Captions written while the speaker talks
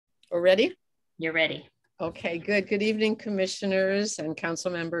We're ready? You're ready. Okay, good. Good evening, commissioners and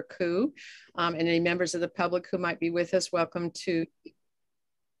council member Koo, and any members of the public who might be with us. Welcome to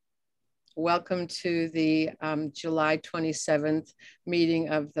the July 27th meeting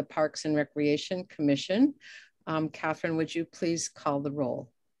of the Parks and Recreation Commission. Catherine, would you please call the roll?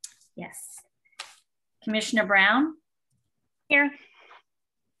 Yes. Commissioner Brown? Here.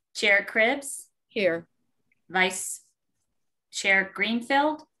 Chair Cribbs? Here. Vice Chair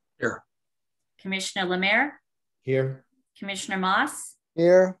Greenfield? Here. Commissioner Lemaire? Here. Commissioner Moss?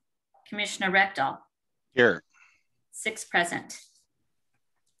 Here. Commissioner Rectal? Here. 6 present.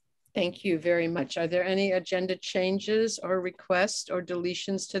 Thank you very much. Are there any agenda changes or requests or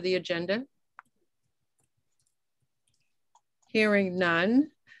deletions to the agenda? Hearing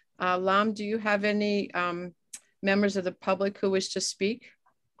none. Lam, do you have any members of the public who wish to speak?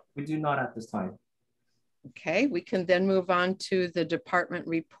 We do not at this time. Okay, we can then move on to the department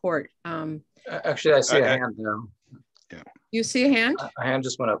report. Actually, I see a hand now. Yeah. You see a hand? A hand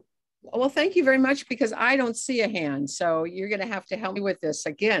just went up. Well, thank you very much, because I don't see a hand. So you're going to have to help me with this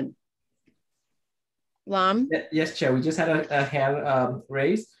again. Lam? Yes, Chair. We just had a hand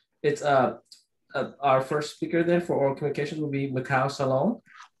raised. It's our first speaker then for oral communications will be Mikhail Salon.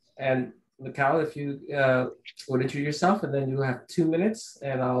 And Mikhail, if you would introduce yourself, and then you have 2 minutes,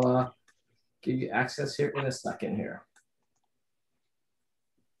 and I'll give you access here in a second here.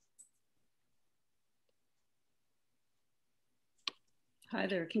 Hi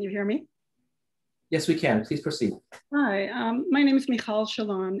there, can you hear me? Yes, we can. Please proceed. Hi, my name is Michal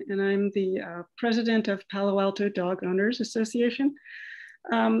Shalon, and I'm the president of Palo Alto Dog Owners Association.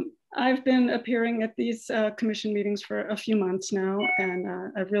 I've been appearing at these commission meetings for a few months now, and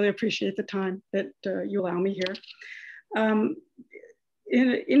I really appreciate the time that you allow me here.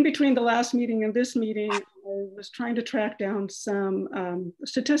 In between the last meeting and this meeting, I was trying to track down some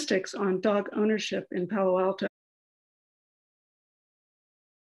statistics on dog ownership in Palo Alto,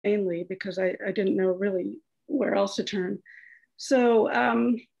 mainly because I didn't know really where else to turn. So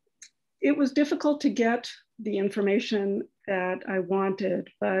it was difficult to get the information that I wanted,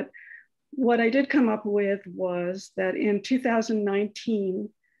 but what I did come up with was that in 2019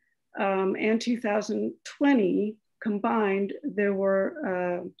 and 2020 combined, there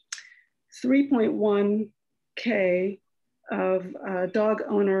were 3.1K of dog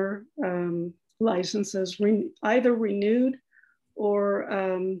owner licenses, either renewed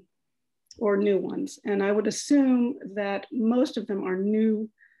or new ones. And I would assume that most of them are new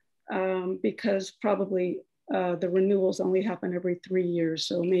because probably the renewals only happen every 3 years.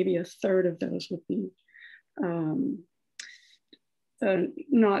 So maybe a third of those would be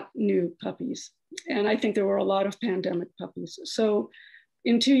not new puppies. And I think there were a lot of pandemic puppies. So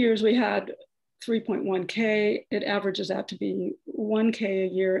in 2 years, we had 3.1K. It averages out to be 1K a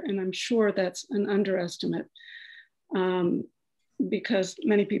year. And I'm sure that's an underestimate because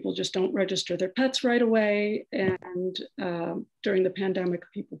many people just don't register their pets right away. And during the pandemic,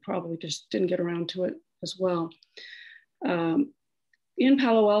 people probably just didn't get around to it as well. In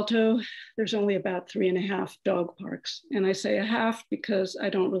Palo Alto, there's only about 3.5 dog parks. And I say a half because I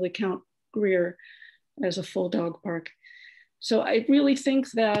don't really count Greer as a full dog park. So I really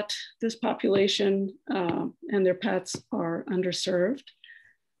think that this population and their pets are underserved.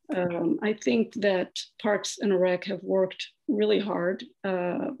 I think that Parks and Rec have worked really hard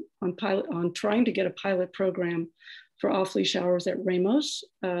on trying to get a pilot program for off-leash hours at Ramos.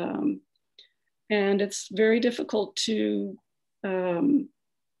 And it's very difficult to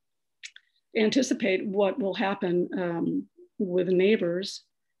anticipate what will happen with neighbors.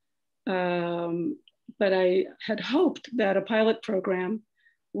 But I had hoped that a pilot program,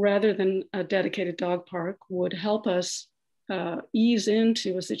 rather than a dedicated dog park, would help us ease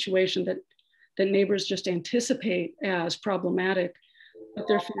into a situation that neighbors just anticipate as problematic, but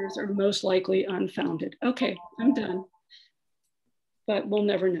their fears are most likely unfounded. Okay, I'm done. But we'll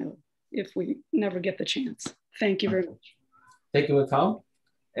never know if we never get the chance. Thank you very much. Thank you, Mikhail.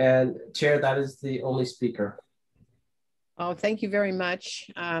 And Chair, that is the only speaker. Oh, thank you very much.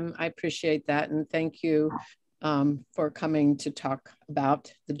 I appreciate that. And thank you for coming to talk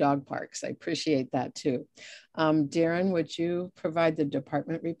about the dog parks. I appreciate that too. Darren, would you provide the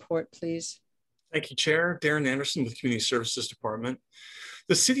department report, please? Thank you, Chair. Darren Anderson with Community Services Department.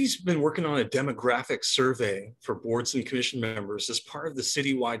 The city's been working on a demographic survey for boards and commission members as part of the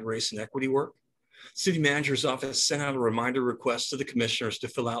citywide race and equity work. City Manager's Office sent out a reminder request to the commissioners to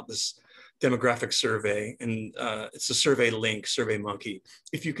fill out this demographic survey, and it's a survey link, SurveyMonkey.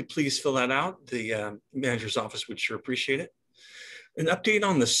 If you could please fill that out, the Manager's Office would sure appreciate it. An update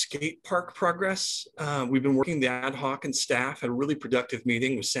on the skate park progress. We've been working the ad hoc and staff, had a really productive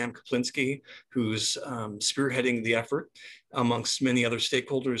meeting with Sam Kaplinski, who's spearheading the effort amongst many other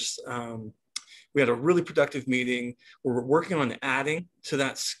stakeholders. We had a really productive meeting. We're working on adding to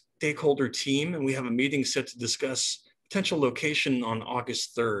that stakeholder team, and we have a meeting set to discuss potential location on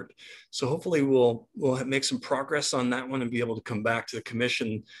August 3rd. So hopefully we'll make some progress on that one and be able to come back to the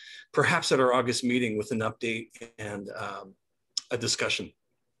commission, perhaps at our August meeting with an update and a discussion.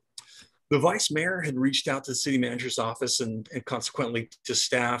 The vice mayor had reached out to the city manager's office and consequently to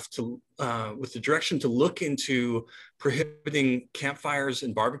staff with the direction to look into prohibiting campfires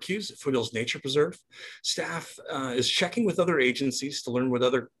and barbecues at Foothills Nature Preserve. Staff is checking with other agencies to learn what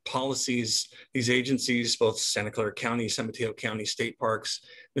other policies these agencies, both Santa Clara County, San Mateo County State Parks,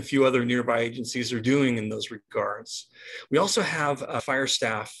 and a few other nearby agencies are doing in those regards. We also have a fire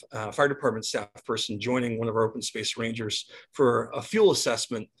department staff person joining one of our open space rangers for a fuel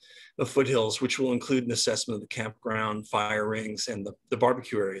assessment of Foothills, which will include an assessment of the campground, fire rings, and the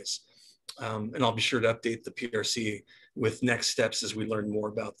barbecue areas. And I'll be sure to update the PRC with next steps as we learn more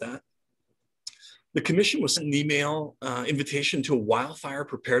about that. The commission was sent an email invitation to a wildfire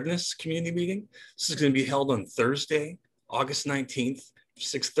preparedness community meeting. This is going to be held on Thursday, August 19th,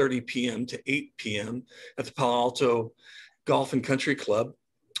 6:30 p.m. to 8 p.m. at the Palo Alto Golf and Country Club.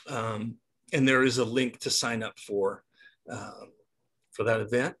 And there is a link to sign up for that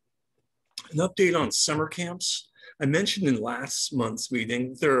event. An update on summer camps. I mentioned in last month's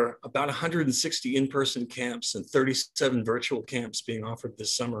meeting, there are about 160 in-person camps and 37 virtual camps being offered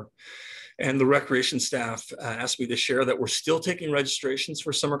this summer. And the recreation staff asked me to share that we're still taking registrations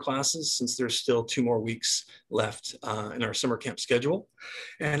for summer classes since there's still 2 more weeks left in our summer camp schedule.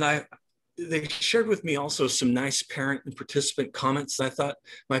 And they shared with me also some nice parent and participant comments that I thought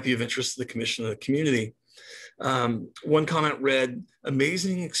might be of interest to the commission and the community. One comment read,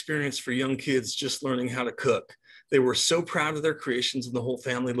 "Amazing experience for young kids just learning how to cook. They were so proud of their creations and the whole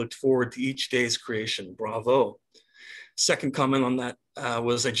family looked forward to each day's creation. Bravo." Second comment on that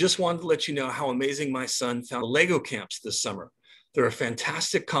was, "I just wanted to let you know how amazing my son found Lego camps this summer. They're a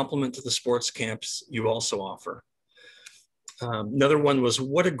fantastic complement to the sports camps you also offer." Another one was,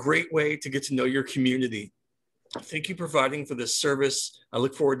 "What a great way to get to know your community. Thank you for providing for this service. I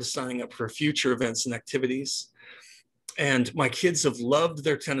look forward to signing up for future events and activities. And my kids have loved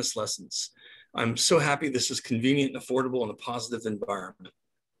their tennis lessons. I'm so happy this is convenient and affordable and a positive environment."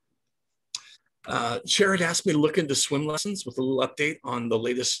 Chair had asked me to look into swim lessons with a little update on the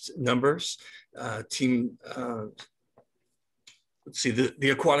latest numbers. Let's see,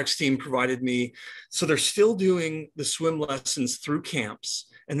 the aquatics team provided me, so they're still doing the swim lessons through camps,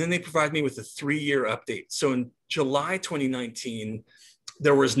 and then they provide me with a 3-year update. So in July 2019,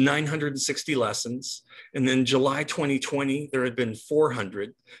 there was 960 lessons, and then July 2020, there had been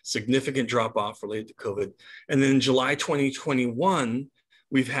 400, significant drop off related to COVID. And then July 2021,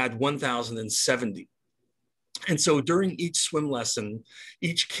 we've had 1,070. And so during each swim lesson,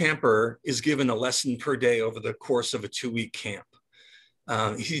 each camper is given a lesson per day over the course of a 2-week camp.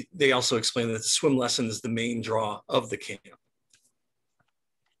 They also explained that the swim lesson is the main draw of the camp.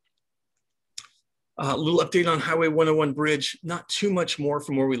 A little update on Highway 101 bridge, not too much more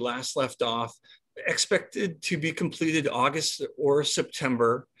from where we last left off. Expected to be completed August or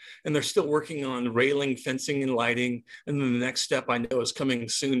September, and they're still working on railing, fencing, and lighting. And then the next step I know is coming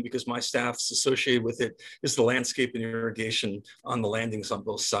soon because my staff's associated with it is the landscape and irrigation on the landings on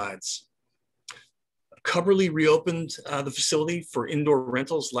both sides. Cubberley reopened the facility for indoor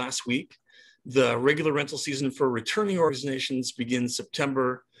rentals last week. The regular rental season for returning organizations begins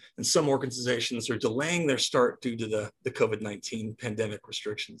September, and some organizations are delaying their start due to the COVID-19 pandemic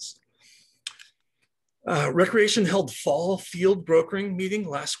restrictions. Recreation held fall field brokering meeting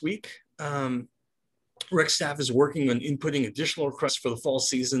last week. Rec staff is working on inputting additional requests for the fall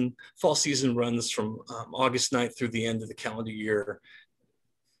season. Fall season runs from August 9th through the end of the calendar year.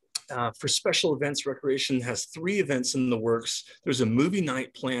 For special events, Recreation has 3 events in the works. There's a movie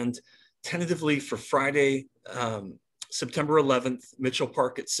night planned tentatively for Friday, September 11th, Mitchell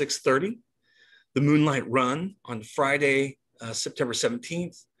Park at 6:30. The Moonlight Run on Friday, September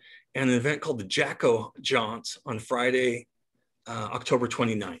 17th, and an event called the Jacko Jaunt on Friday, October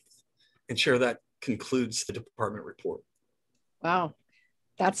 29th. And Chair, that concludes the department report. Wow,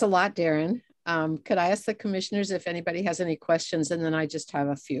 that's a lot, Darren. Could I ask the commissioners if anybody has any questions, and then I just have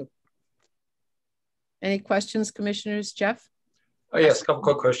a few. Any questions, commissioners? Jeff? Oh, yes, a couple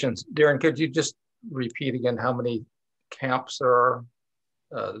quick questions. Darren, could you just repeat again how many camps there are,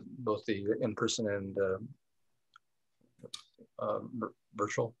 both the in-person and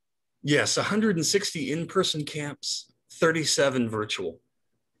virtual? Yes, 160 in-person camps, 37 virtual.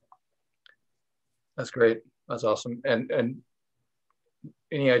 That's great. That's awesome. And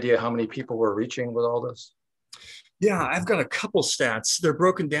any idea how many people we're reaching with all this? Yeah, I've got a couple stats. They're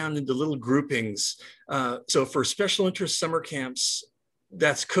broken down into little groupings. So for special interest summer camps,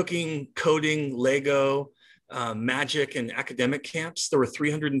 that's cooking, coding, Lego, magic, and academic camps. There were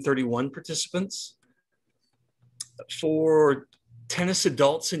 331 participants. For tennis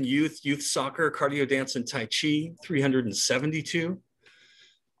adults and youth soccer, cardio dance, and Tai Chi, 372.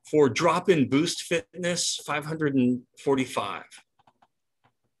 For drop-in boost fitness, 545.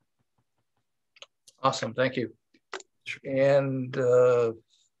 Awesome, thank you. And on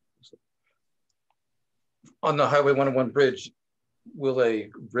the Highway 101 bridge, will a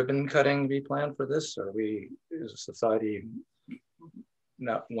ribbon cutting be planned for this? Or is society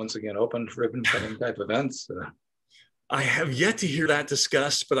not once again open to ribbon cutting type events? I have yet to hear that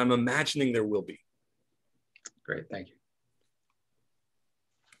discussed, but I'm imagining there will be. Great, thank you.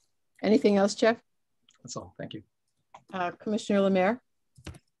 Anything else, Jeff? That's all, thank you. Commissioner Lemaire?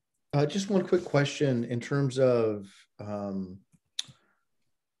 Just one quick question in terms of,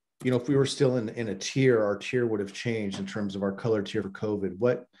 if we were still in a tier, our tier would have changed in terms of our color tier for COVID.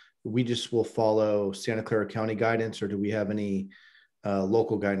 What, we just will follow Santa Clara County guidance, or do we have any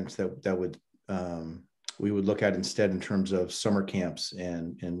local guidance that would, we would look at instead in terms of summer camps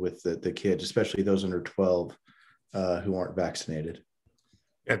and with the kids, especially those under 12 who aren't vaccinated?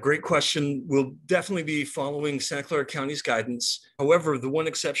 Yeah, great question. We'll definitely be following Santa Clara County's guidance. However, the one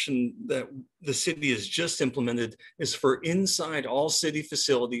exception that the city has just implemented is for inside all city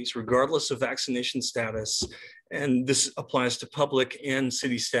facilities, regardless of vaccination status. And this applies to public and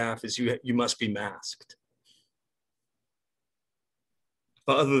city staff, is you must be masked.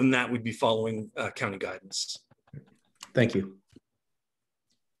 But other than that, we'd be following county guidance. Thank you.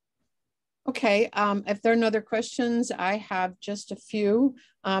 Okay, if there are no other questions, I have just a few.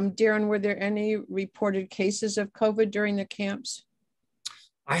 Darren, were there any reported cases of COVID during the camps?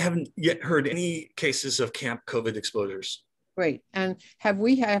 I haven't yet heard any cases of camp COVID exposures. Great. And have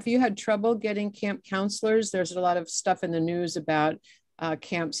you had trouble getting camp counselors? There's a lot of stuff in the news about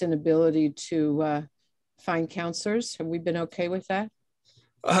camps' inability to find counselors. Have we been okay with that?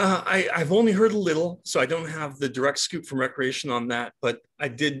 I've only heard a little, so I don't have the direct scoop from Recreation on that, but I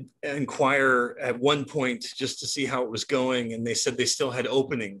did inquire at one point just to see how it was going, and they said they still had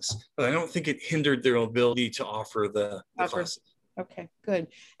openings, but I don't think it hindered their ability to offer the classes. Okay, good.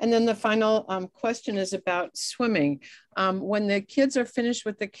 And then the final question is about swimming. When the kids are finished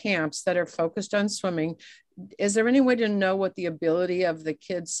with the camps that are focused on swimming, is there any way to know what the ability of the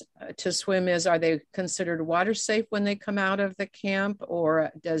kids to swim is? Are they considered water safe when they come out of the camp,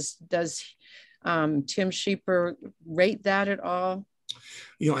 or does Tim Sheeper rate that at all?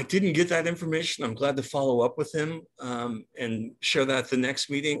 I didn't get that information. I'm glad to follow up with him and share that at the next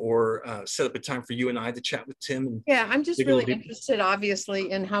meeting, or set up a time for you and I to chat with Tim. Yeah, I'm just really interested, obviously,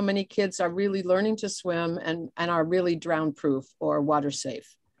 in how many kids are really learning to swim and are really drown proof or water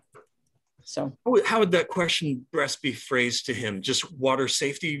safe. So how would that question best be phrased to him? Just water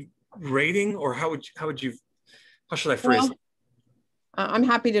safety rating, or how should I phrase it? I'm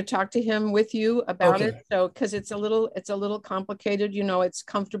happy to talk to him with you about it. So, because it's a little complicated, it's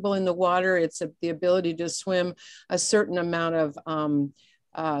comfortable in the water. It's the ability to swim a certain amount of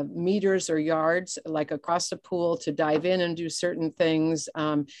meters or yards, like across the pool, to dive in and do certain things.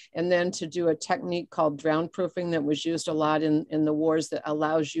 And then to do a technique called drown proofing that was used a lot in the wars, that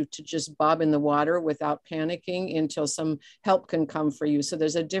allows you to just bob in the water without panicking until some help can come for you. So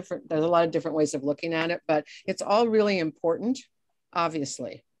there's a lot of different ways of looking at it, but it's all really important,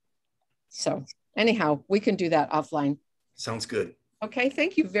 obviously. So anyhow, we can do that offline. Sounds good. Okay,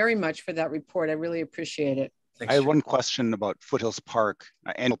 thank you very much for that report. I really appreciate it. Thanks. I have one question about Foothills Park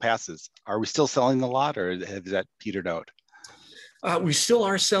annual passes. Are we still selling the lot, or has that petered out? We still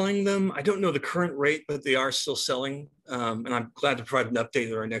are selling them. I don't know the current rate, but they are still selling. And I'm glad to provide an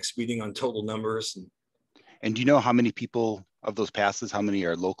update at our next meeting on total numbers. And do you know how many people of those passes, how many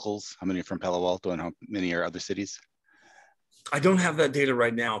are locals, how many are from Palo Alto, and how many are other cities? I don't have that data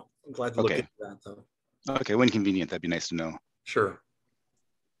right now. I'm glad to look into that, though. Okay, when convenient, that'd be nice to know. Sure.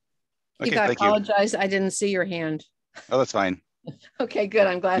 Okay, I apologize. I didn't see your hand. Oh, that's fine. Okay, good.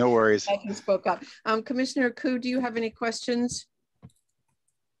 I'm glad. No worries. You spoke up. Commissioner Koo, do you have any questions?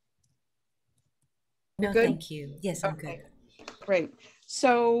 No, good? Thank you. Yes, I'm good. Great.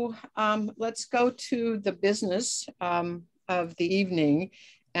 So let's go to the business of the evening.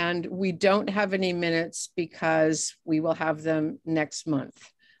 And we don't have any minutes because we will have them next month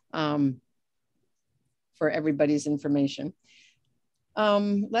for everybody's information.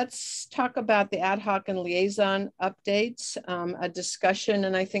 Let's talk about the ad hoc and liaison updates, a discussion,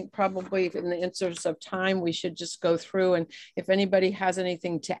 and I think probably in the interest of time, we should just go through, and if anybody has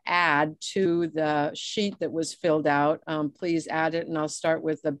anything to add to the sheet that was filled out, please add it, and I'll start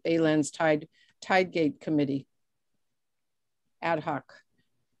with the Baylands Tidegate Committee ad hoc.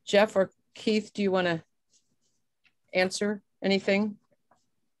 Jeff or Keith, do you want to answer anything?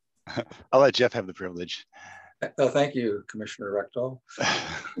 I'll let Jeff have the privilege. Thank you, Commissioner Rectal.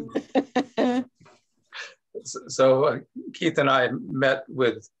 So Keith and I met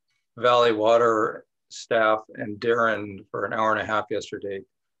with Valley Water staff and Darren for an hour and a half yesterday,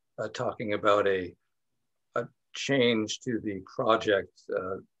 talking about a change to the project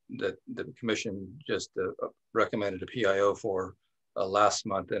that the commission just recommended a PIO for last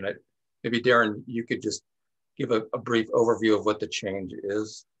month. And maybe Darren, you could just give a brief overview of what the change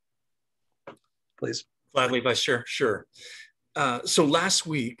is, please. Gladly, Vice Chair, sure. So last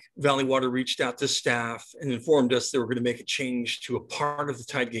week, Valley Water reached out to staff and informed us they were going to make a change to a part of the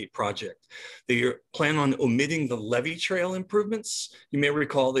Tidegate project. They plan on omitting the levee trail improvements. You may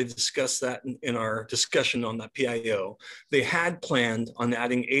recall they discussed that in our discussion on that PIO. They had planned on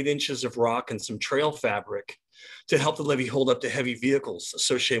adding 8 inches of rock and some trail fabric to help the levee hold up to heavy vehicles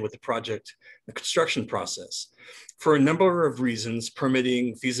associated with the project, the construction process. For a number of reasons,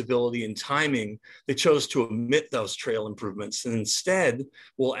 permitting, feasibility, and timing, they chose to omit those trail improvements and instead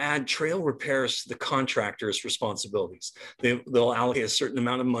will add trail repairs to the contractor's responsibilities. They'll allocate a certain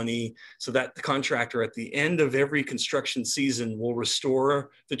amount of money so that the contractor at the end of every construction season will restore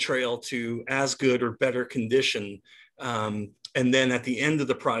the trail to as good or better condition. And then at the end of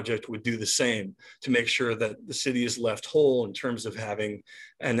the project would do the same to make sure that the city is left whole in terms of having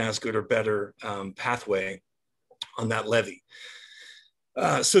an as good or better pathway on that levee.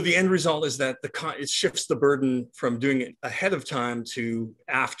 So the end result is that it shifts the burden from doing it ahead of time to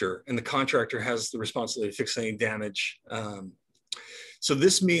after, and the contractor has the responsibility to fix any damage. So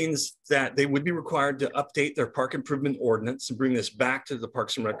this means that they would be required to update their park improvement ordinance and bring this back to the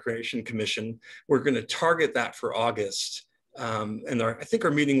Parks and Recreation Commission. We're going to target that for August. And I think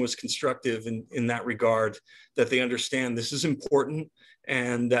our meeting was constructive in that regard, that they understand this is important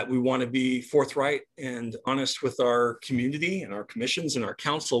and that we want to be forthright and honest with our community and our commissions and our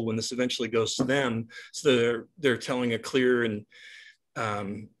council when this eventually goes to them. So they're telling a clear and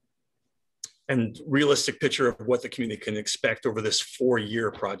realistic picture of what the community can expect over this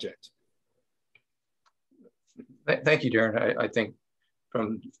 4-year project. Thank you, Darren. I think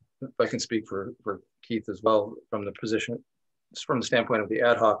if I can speak for Keith as well, from the standpoint of the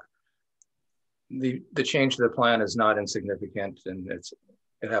ad hoc, the change to the plan is not insignificant, and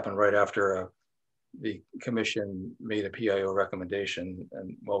it happened right after the commission made a PIO recommendation.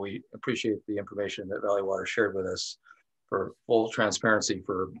 And while we appreciate the information that Valley Water shared with us, for full transparency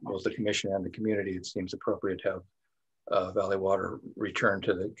for both the commission and the community, it seems appropriate to have Valley Water return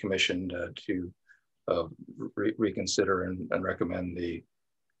to the commission to reconsider and recommend the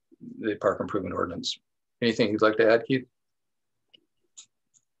park improvement ordinance. Anything you'd like to add, Keith?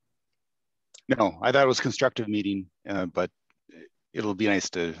 No, I thought it was a constructive meeting, but it'll be nice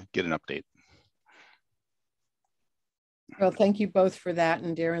to get an update. Well, thank you both for that.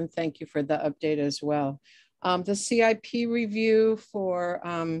 And Darren, thank you for the update as well. The CIP review for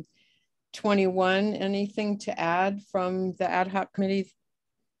 21, anything to add from the ad hoc committee?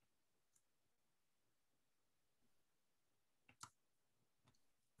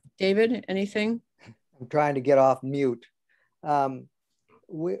 David, anything? I'm trying to get off mute.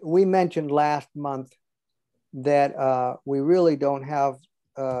 We mentioned last month that we really don't have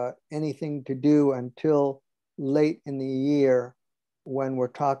anything to do until late in the year when we're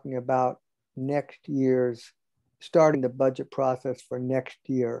talking about next year's, starting the budget process for next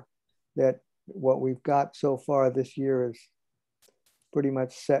year. That what we've got so far this year is pretty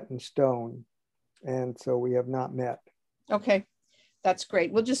much set in stone. And so we have not met. Okay, that's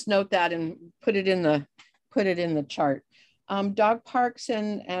great. We'll just note that and put it in the chart. Dog parks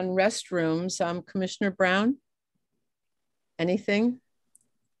and restrooms, Commissioner Brown, anything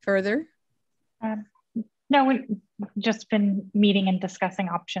further? No, we've just been meeting and discussing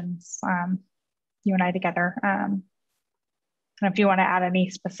options, you and I together. And if you want to add any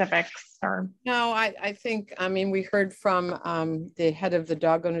specifics or. No, I think, I mean, we heard from the head of the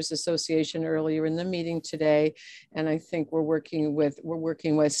Dog Owners Association earlier in the meeting today, and I think we're working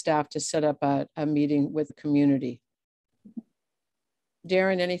with staff to set up a meeting with the community.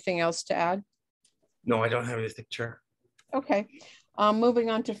 Darren, anything else to add? No, I don't have anything, Chair. Okay. Moving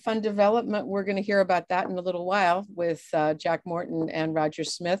on to fund development, we're going to hear about that in a little while with Jack Morton and Roger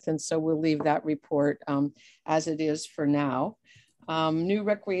Smith, and so we'll leave that report as it is for now. New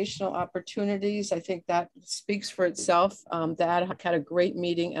recreational opportunities, I think that speaks for itself. The ad hoc had a great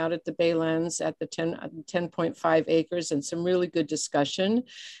meeting out at the Baylands at the 10.5 acres and some really good discussion.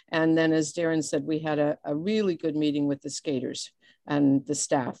 And then as Darren said, we had a really good meeting with the skaters and the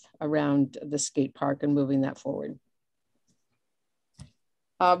staff around the skate park and moving that forward.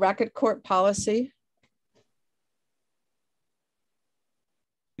 Racket court policy.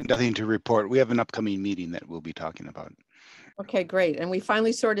 Nothing to report. We have an upcoming meeting that we'll be talking about. Okay, great. And we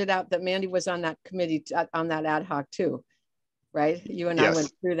finally sorted out that Mandy was on that committee, on that ad hoc too, right? You and Yes. I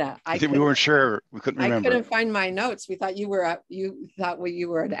went through that. I think we weren't sure. We couldn't remember. I couldn't find my notes. We thought you were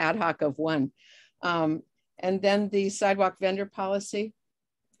an ad hoc of one. And then the sidewalk vendor policy.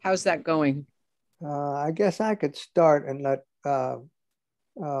 How's that going? I guess I could start and let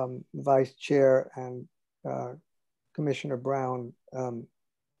Vice Chair and Commissioner Brown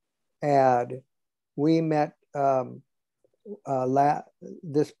add. We met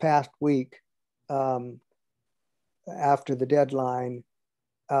this past week after the deadline,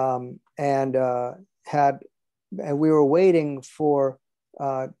 and we were waiting for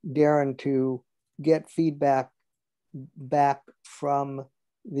Darren to get feedback back from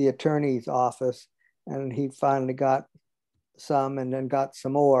the attorney's office, and he finally got some and then got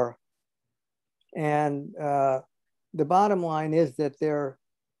some more. And the bottom line is that they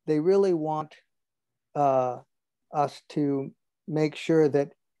really want us to make sure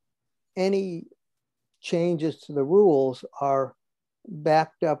that any changes to the rules are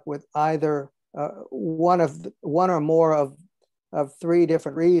backed up with either one or more of three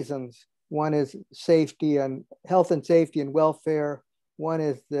different reasons. One is safety and health and safety and welfare. One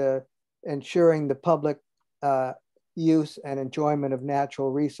is the ensuring the public use and enjoyment of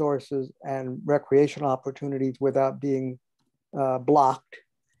natural resources and recreational opportunities without being blocked.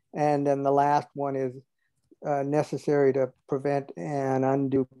 And then the last one is necessary to prevent an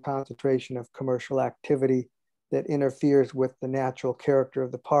undue concentration of commercial activity that interferes with the natural character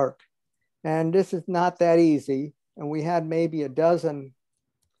of the park. And this is not that easy. And we had maybe a dozen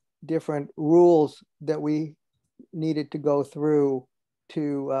different rules that we needed to go through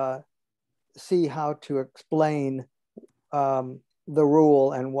to see how to explain the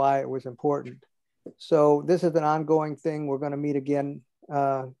rule and why it was important. So this is an ongoing thing. We're going to meet again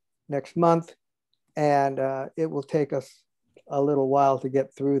next month, and it will take us a little while to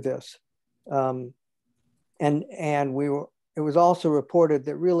get through this. And it was also reported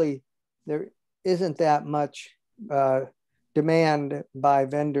that really there isn't that much demand by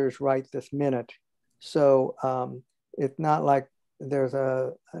vendors right this minute. So it's not like there's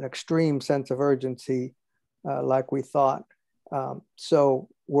an extreme sense of urgency like we thought. So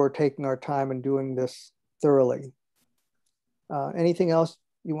we're taking our time and doing this thoroughly. Anything else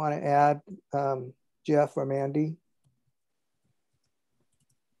you want to add, Jeff or Mandy?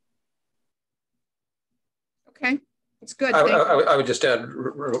 Okay, that's good. I would just add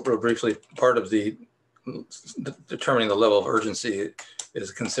real briefly, part of the determining the level of urgency is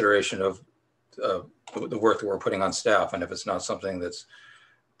a consideration of the work that we're putting on staff. And if it's not something that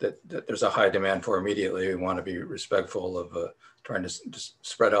there's a high demand for immediately, we want to be respectful of trying to just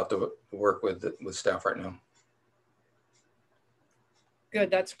spread out the work with staff right now. Good,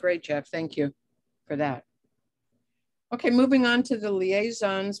 that's great, Jeff. Thank you for that. Okay, moving on to the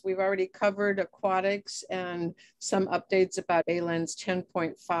liaisons. We've already covered aquatics and some updates about ALENS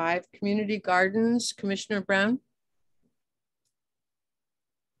 10.5. Community gardens, Commissioner Brown?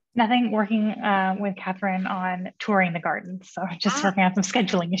 Nothing, working with Catherine on touring the gardens. So just working on some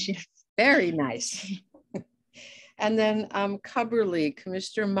scheduling issues. Very nice. And then Cubberley,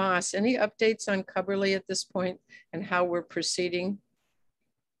 Commissioner Moss, any updates on Cubberley at this point and how we're proceeding?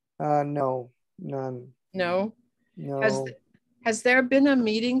 No, none. No? No. Has there been a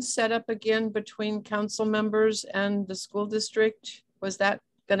meeting set up again between council members and the school district? Was that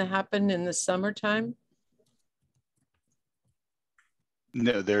going to happen in the summertime?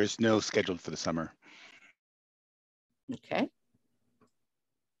 No, there is no scheduled for the summer. Okay.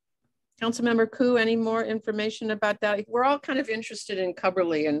 Councilmember Koo, any more information about that? We're all kind of interested in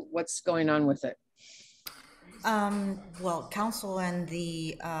Cubberley and what's going on with it. Well, council and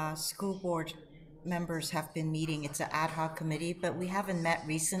the school board members have been meeting. It's an ad hoc committee, but we haven't met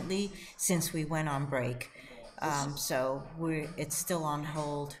recently since we went on break. So it's still on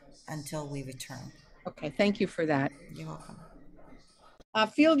hold until we return. Okay, thank you for that. You're welcome.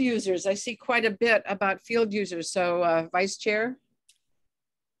 Field users, I see quite a bit about field users. So Vice Chair.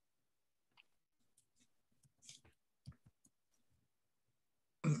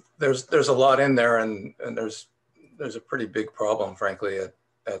 There's a lot in there, and there's a pretty big problem, frankly,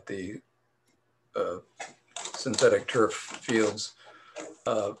 at the synthetic turf fields.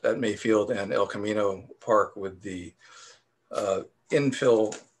 at Mayfield and El Camino Park with the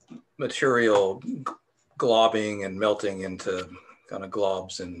infill material globbing and melting into kind of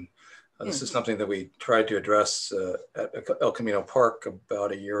globs. And this is something that we tried to address at El Camino Park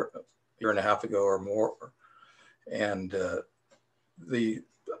about a year and a half ago or more. And the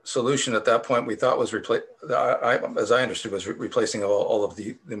solution at that point we thought was as I understood, was replacing all of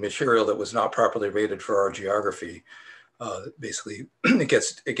the material that was not properly rated for our geography. Basically,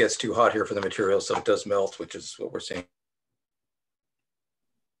 it gets too hot here for the material, so it does melt, which is what we're seeing.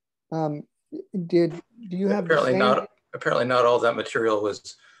 Do you have apparently not all that material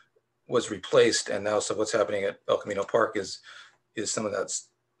was replaced, and now so what's happening at El Camino Park is some of that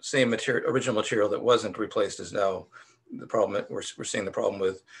same original material that wasn't replaced is now the problem that we're seeing the problem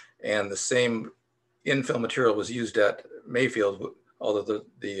with, and the same infill material was used at Mayfield, although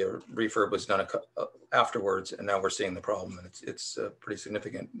the refurb was done afterwards, and now we're seeing the problem, and it's pretty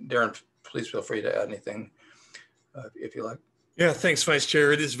significant. Darren, please feel free to add anything if you like. Yeah, thanks, Vice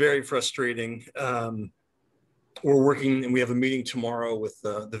Chair. It is very frustrating. We're working, and we have a meeting tomorrow with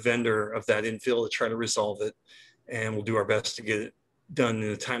the vendor of that infill to try to resolve it, and we'll do our best to get it done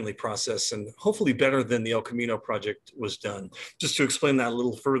in a timely process, and hopefully better than the El Camino project was done. Just to explain that a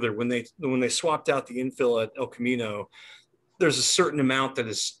little further, when they swapped out the infill at El Camino, there's a certain amount that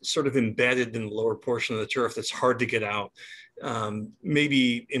is sort of embedded in the lower portion of the turf that's hard to get out.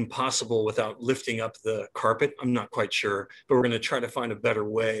 Maybe impossible without lifting up the carpet. I'm not quite sure, but we're going to try to find a better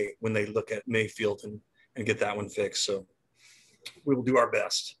way when they look at Mayfield and get that one fixed. So we will do our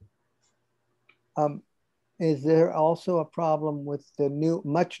best. Is there also a problem with the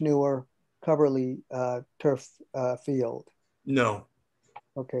much newer Coverly turf field? No.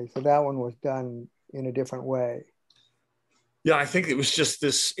 Okay, so that one was done in a different way. Yeah, I think it was just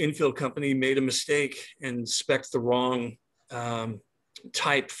this infill company made a mistake and spec'd the wrong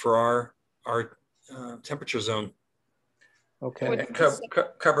type for our temperature zone. Okay. And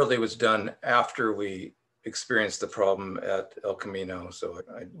Coverly was done after we experienced the problem at El Camino, so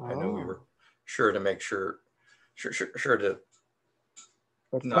I know we were sure to make sure to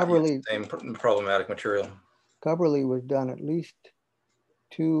but not Coverly, use the same problematic material. Coverly was done at least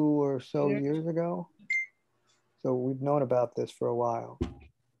 2 or so years ago. So we've known about this for a while.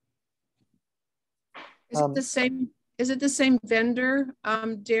 Is it the same vendor,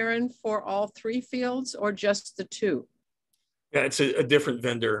 Darren, for all 3 fields or just the 2? Yeah, it's a different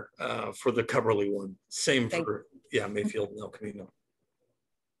vendor for the Coverly one. Same for Mayfield and El Camino.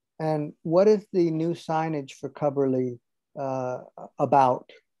 And what is the new signage for Coverly about?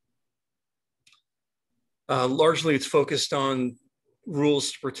 Largely, it's focused on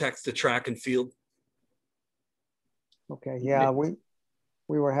rules to protect the track and field. Okay, yeah, we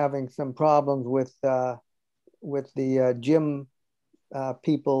were having some problems with the gym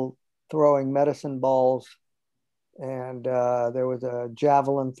people throwing medicine balls, and there was a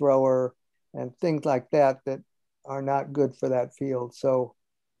javelin thrower and things like that are not good for that field. So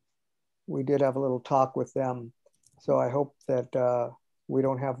we did have a little talk with them. So I hope that we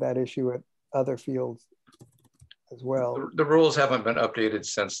don't have that issue at other fields as well. The rules haven't been updated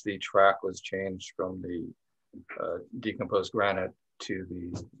since the track was changed from the decomposed granite to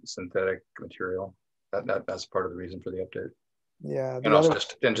the synthetic material. That's part of the reason for the update. Yeah. And also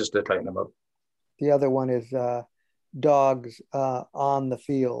just to tighten them up. The other one is dogs on the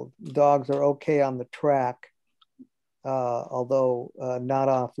field. Dogs are okay on the track, although not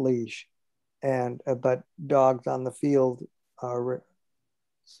off leash, but dogs on the field are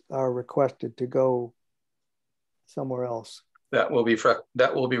requested to go somewhere else. That will be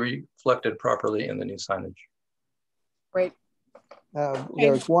reflected properly in the new signage. Great.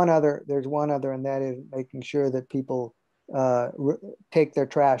 There's one other, and that is making sure that people take their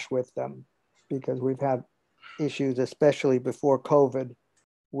trash with them, because we've had issues, especially before COVID,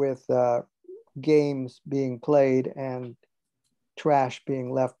 with games being played and trash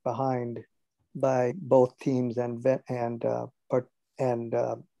being left behind by both teams and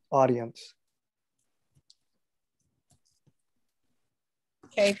audience.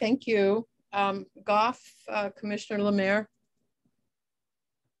 Okay, thank you. Goff, Commissioner Lemaire.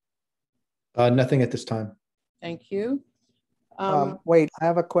 Nothing at this time. Thank you. Wait, I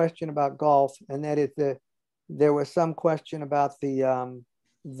have a question about golf, and that is there was some question about the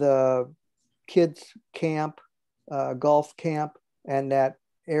kids camp, golf camp, and that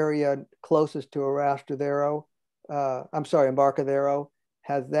area closest to Embarcadero.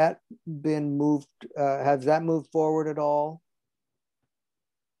 Has that been moved? Has that moved forward at all?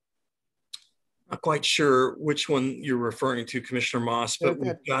 Not quite sure which one you're referring to, Commissioner Moss, but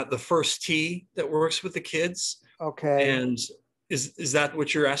we've got the first tee that works with the kids. Okay. And Is that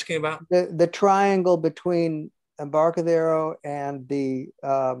what you're asking about? The triangle between Embarcadero and the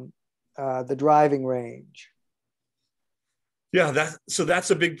driving range. Yeah, so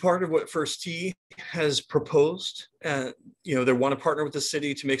that's a big part of what First Tee has proposed. You know, they want to partner with the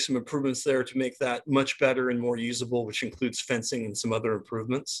city to make some improvements there to make that much better and more usable, which includes fencing and some other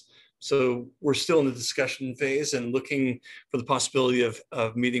improvements. So we're still in the discussion phase and looking for the possibility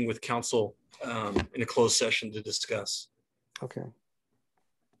of meeting with council in a closed session to discuss. Okay.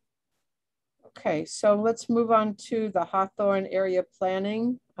 Okay, so let's move on to the Hawthorne Area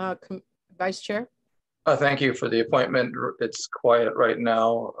Planning. Vice Chair. Thank you for the appointment. It's quiet right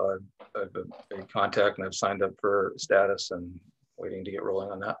now. I've been in contact and I've signed up for status and waiting to get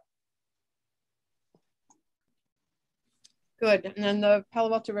rolling on that. Good. And then the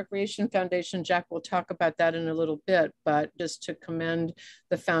Palo Alto Recreation Foundation, Jack will talk about that in a little bit, but just to commend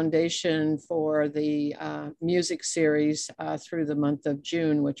the foundation for the music series through the month of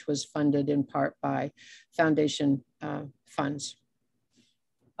June, which was funded in part by foundation funds.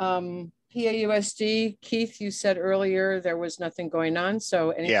 PAUSD, Keith, you said earlier there was nothing going on,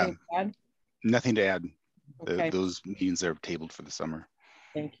 so anything to add? Nothing to add. Okay. Those meetings are tabled for the summer.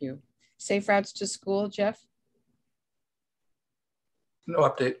 Thank you. Safe routes to school, Jeff? No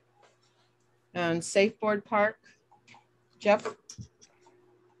update. And Safe Board Park, Jeff?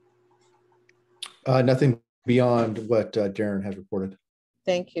 Nothing beyond what Darren has reported.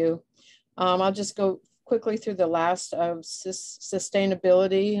 Thank you. I'll just go quickly through the last of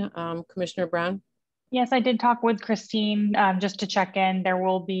sustainability. Commissioner Brown? Yes, I did talk with Christine just to check in. There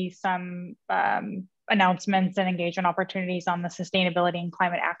will be some announcements and engagement opportunities on the Sustainability and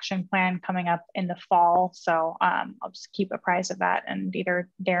Climate Action Plan coming up in the fall. So I'll just keep apprised of that, and either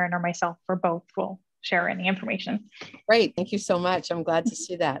Darren or myself or both will share any information. Great, thank you so much. I'm glad to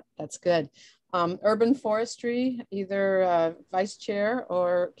see that. That's good. Urban forestry, either Vice Chair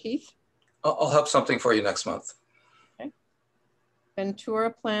or Keith? I'll have something for you next month. Okay.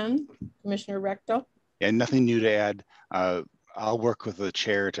 Ventura Plan, Commissioner Recto? Yeah, nothing new to add. I'll work with the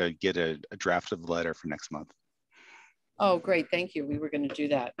chair to get a draft of the letter for next month. Oh, great. Thank you. We were going to do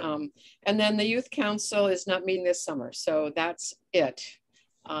that. And then the Youth Council is not meeting this summer. So that's it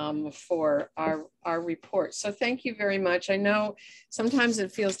for our report. So thank you very much. I know sometimes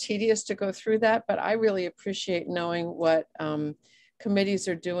it feels tedious to go through that, but I really appreciate knowing what committees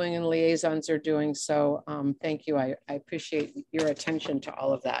are doing and liaisons are doing. So thank you. I appreciate your attention to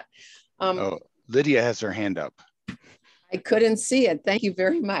all of that. Oh, Lydia has her hand up. I couldn't see it. Thank you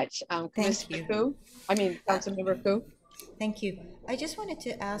very much. Thank you. Koo? I mean, Councilmember Koo? Thank you. I just wanted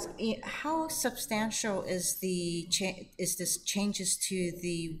to ask, how substantial is this changes to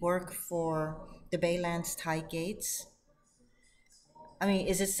the work for the Baylands tie gates? I mean,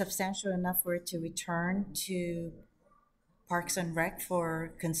 is it substantial enough for it to return to Parks and Rec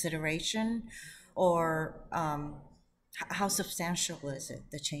for consideration, or how substantial is it,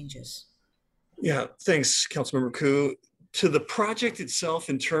 the changes? Yeah, thanks, Councilmember Koo. To the project itself,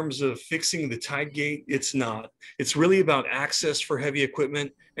 in terms of fixing the tide gate, it's not. It's really about access for heavy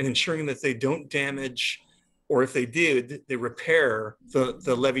equipment and ensuring that they don't damage, or if they did, they repair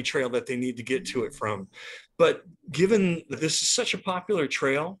the levee trail that they need to get to it from. But given that this is such a popular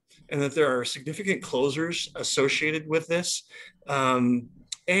trail and that there are significant closures associated with this,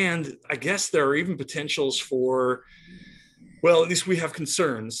 and I guess there are even potentials for, well, at least we have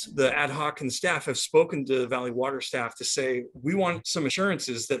concerns. The ad hoc and staff have spoken to Valley Water staff to say, we want some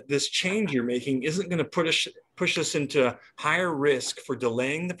assurances that this change you're making isn't going to push us into higher risk for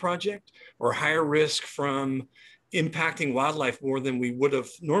delaying the project or higher risk from impacting wildlife more than we would have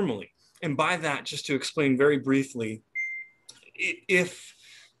normally. And by that, just to explain very briefly, if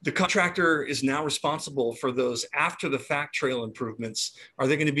the contractor is now responsible for those after the fact trail improvements, are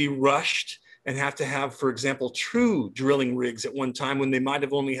they going to be rushed and have to have, for example, true drilling rigs at one time when they might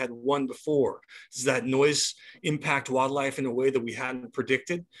have only had one before? Does that noise impact wildlife in a way that we hadn't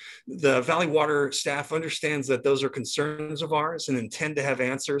predicted? The Valley Water staff understands that those are concerns of ours and intend to have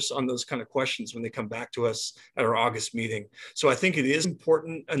answers on those kind of questions when they come back to us at our August meeting. So I think it is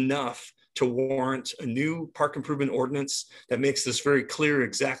important enough to warrant a new park improvement ordinance that makes this very clear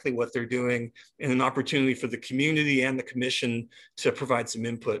exactly what they're doing, and an opportunity for the community and the commission to provide some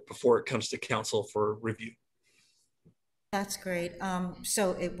input before it comes to council for review. That's great.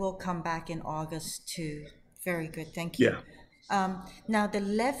 So it will come back in August too. Very good, thank you. Yeah. Now the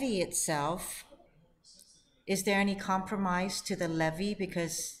levy itself, is there any compromise to the levy?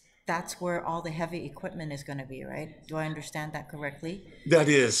 Because that's where all the heavy equipment is going to be, right? Do I understand that correctly? That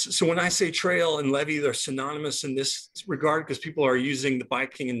is. So when I say trail and levee, they're synonymous in this regard because people are using the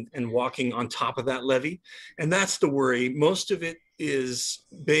biking and walking on top of that levee. And that's the worry. Most of it is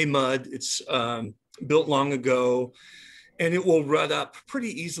bay mud. It's built long ago, and it will rut up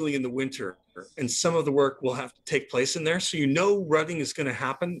pretty easily in the winter. And some of the work will have to take place in there. So you know rutting is going to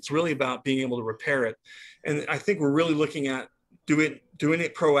happen. It's really about being able to repair it. And I think we're really looking at doing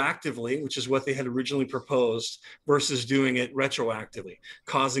it proactively, which is what they had originally proposed, versus doing it retroactively,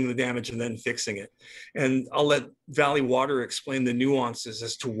 causing the damage and then fixing it. And I'll let Valley Water explain the nuances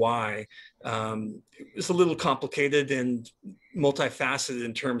as to why. It's a little complicated and multifaceted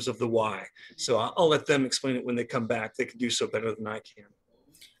in terms of the why. So I'll let them explain it when they come back. They can do so better than I can.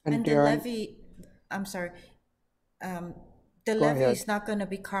 And the levee, I'm sorry, the levee is not going to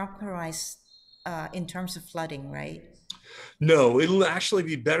be compromised in terms of flooding, right? No, it'll actually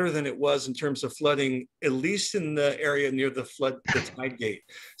be better than it was in terms of flooding, at least in the area near the tide gate.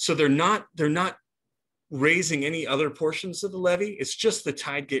 So they're not raising any other portions of the levee. It's just the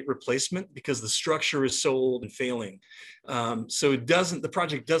tide gate replacement because the structure is so old and failing. So the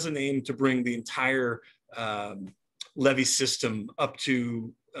project doesn't aim to bring the entire levee system up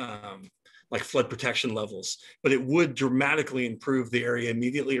to like flood protection levels, but it would dramatically improve the area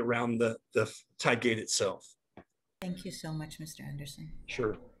immediately around the tide gate itself. Thank you so much, Mr. Anderson.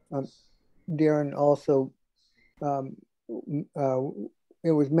 Sure. Darren, also,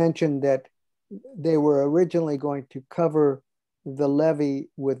 it was mentioned that they were originally going to cover the levee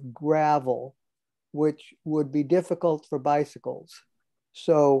with gravel, which would be difficult for bicycles.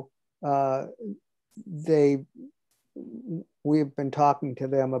 So we've been talking to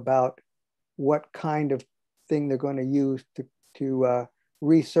them about what kind of thing they're going to use to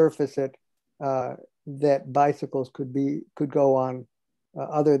resurface it that bicycles could go on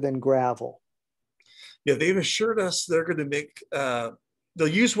other than gravel. Yeah, they've assured us they're going to make, they'll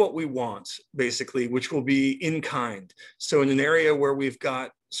use what we want, basically, which will be in kind. So in an area where we've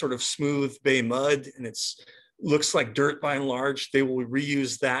got sort of smooth bay mud and looks like dirt by and large, they will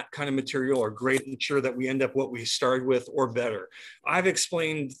reuse that kind of material or grade ensure that we end up what we started with or better. I've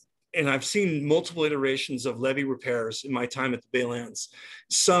explained, and I've seen multiple iterations of levee repairs in my time at the Baylands.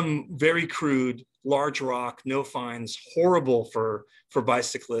 Some very crude, large rock, no fines, horrible for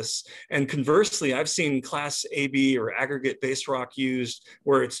bicyclists. And conversely, I've seen class AB or aggregate base rock used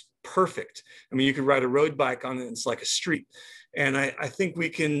where it's perfect. I mean, you could ride a road bike on it, it's like a street. And I think we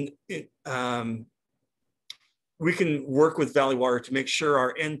can work with Valley Water to make sure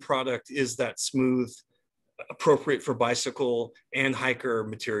our end product is that smooth, appropriate for bicycle and hiker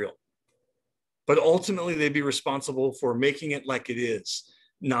material. But ultimately, they'd be responsible for making it like it is,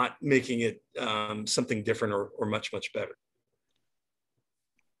 not making it something different or much, much better.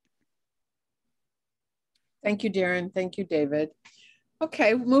 Thank you, Darren. Thank you, David.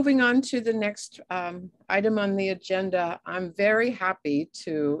 Okay, moving on to the next item on the agenda. I'm very happy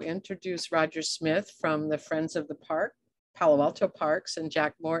to introduce Roger Smith from the Friends of the Park, Palo Alto Parks, and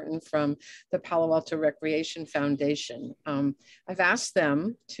Jack Morton from the Palo Alto Recreation Foundation. I've asked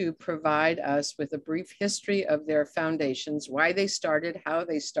them to provide us with a brief history of their foundations, why they started, how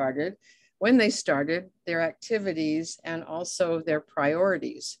they started, when they started, their activities, and also their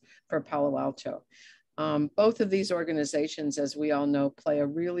priorities for Palo Alto. Both of these organizations, as we all know, play a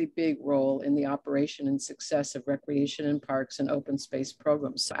really big role in the operation and success of recreation and parks and open space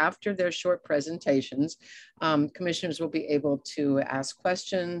programs. So after their short presentations, commissioners will be able to ask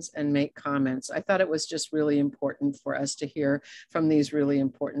questions and make comments. I thought it was just really important for us to hear from these really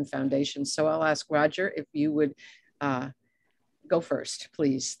important foundations. So I'll ask Roger if you would go first,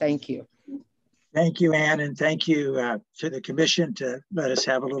 please. Thank you. Thank you, Ann, and thank you to the commission to let us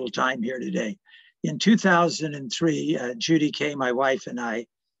have a little time here today. In 2003, Judy Kay, my wife, and I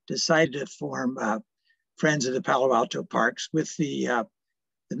decided to form Friends of the Palo Alto Parks with the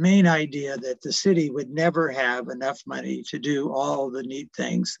main idea that the city would never have enough money to do all the neat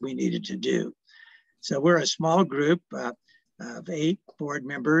things we needed to do. So we're a small group of 8 board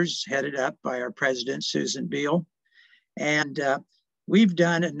members headed up by our president, Susan Beal. And we've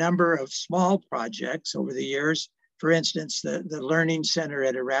done a number of small projects over the years. For instance, the Learning Center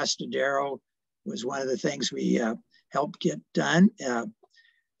at Arastadero was one of the things we helped get done.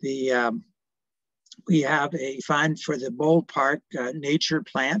 We have a fund for the Bowl Park Nature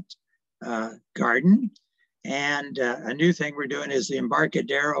Plant Garden. And a new thing we're doing is the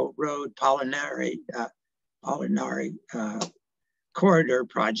Embarcadero Road Pollinary Corridor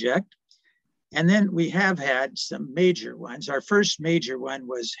Project. And then we have had some major ones. Our first major one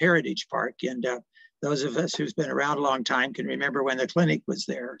was Heritage Park. And those of us who's been around a long time can remember when the clinic was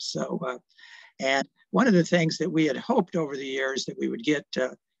there. So, and one of the things that we had hoped over the years that we would get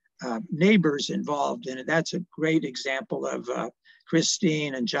neighbors involved in it. That's a great example of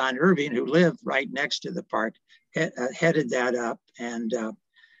Christine and John Irving, who live right next to the park, headed that up. And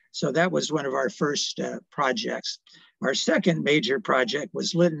so that was one of our first projects. Our second major project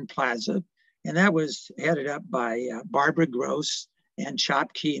was Lytton Plaza, and that was headed up by Barbara Gross and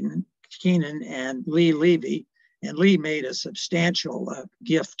Chop Keenan and Lee Levy. And Lee made a substantial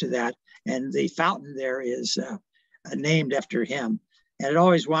gift to that. And the fountain there is named after him. And it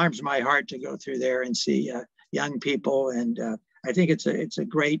always warms my heart to go through there and see young people. And I think it's a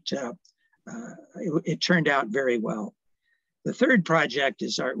great, it turned out very well. The third project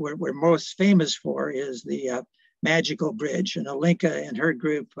is we're most famous for is the Magical Bridge. And Alinka and her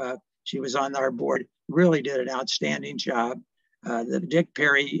group, she was on our board, really did an outstanding job. The Dick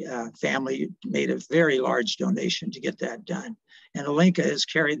Perry family made a very large donation to get that done. And Alinka has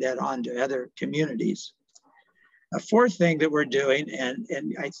carried that on to other communities. A fourth thing that we're doing, and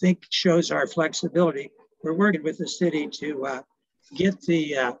I think shows our flexibility, we're working with the city to get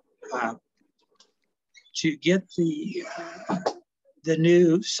the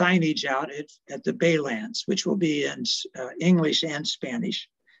new signage out at the Baylands, which will be in English and Spanish.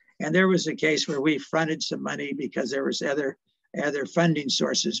 And there was a case where we fronted some money because there was other funding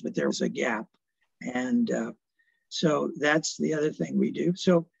sources, but there was a gap. And so that's the other thing we do.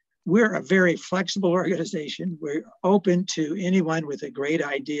 So we're a very flexible organization. We're open to anyone with a great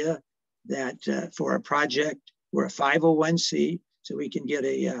idea that for a project. We're a 501c, so we can get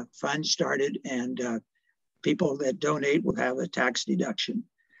a fund started, and people that donate will have a tax deduction.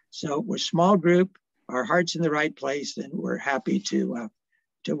 So we're a small group, our heart's in the right place, and we're happy to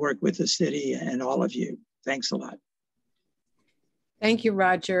work with the city and all of you. Thanks a lot. Thank you,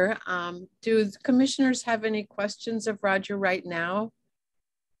 Roger. Do the commissioners have any questions of Roger right now?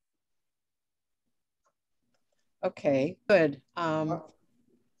 Okay, good.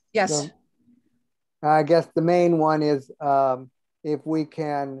 Yes. So, I guess the main one is if we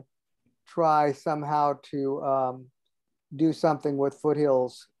can try somehow to do something with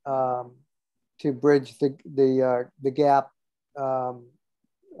Foothills to bridge the gap,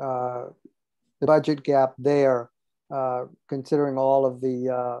 the budget gap there, considering all of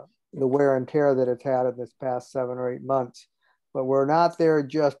the wear and tear that it's had in this past 7 or 8 months. But we're not there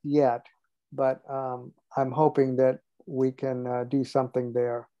just yet. But I'm hoping that we can do something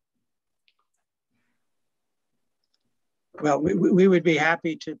there. Well, we would be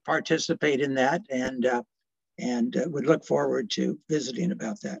happy to participate in that, and would look forward to visiting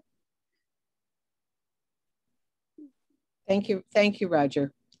about that. Thank you,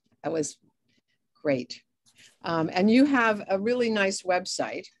 Roger. That was great. And you have a really nice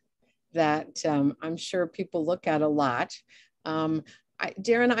website that I'm sure people look at a lot.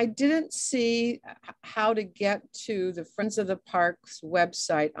 Darren, I didn't see how to get to the Friends of the Parks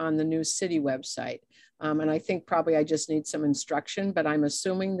website on the new city website. And I think probably I just need some instruction, but I'm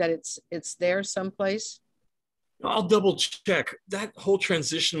assuming that it's there someplace. I'll double check. That whole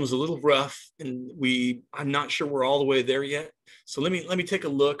transition was a little rough, and I'm not sure we're all the way there yet. So let me take a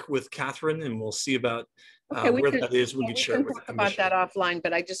look with Catherine, and we'll see about where that is. We can share it with the about that offline,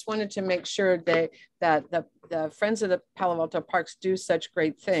 but I just wanted to make sure that the Friends of the Palo Alto Parks do such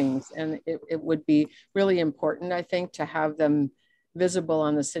great things, and it would be really important, I think, to have them visible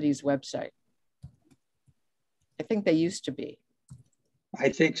on the city's website. I think they used to be. I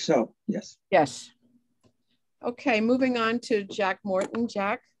think so, yes. Yes. Okay, moving on to Jack Morton.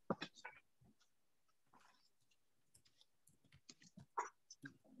 Jack.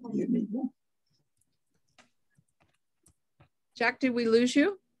 Jack, did we lose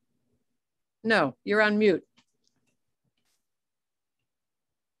you? No, you're on mute.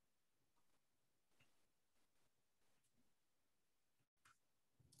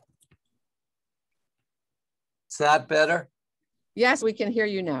 Is that better? Yes, we can hear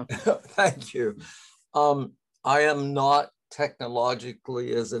you now. Thank you. I am not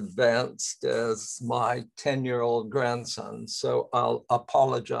technologically as advanced as my 10-year-old grandson, so I'll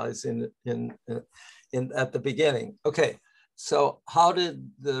apologize at the beginning. Okay, so how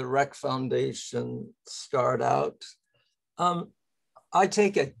did the Rec Foundation start out? I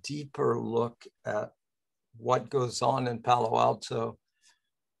take a deeper look at what goes on in Palo Alto.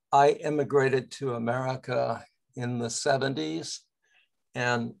 I immigrated to America in the 70s.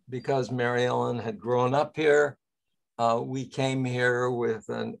 And because Mary Ellen had grown up here, we came here with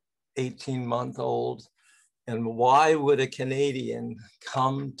an 18-month-old. And why would a Canadian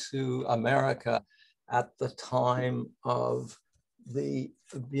come to America at the time of the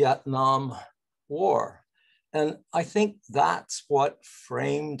Vietnam war. And I think that's what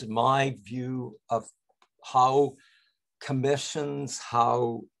framed my view of how commissions,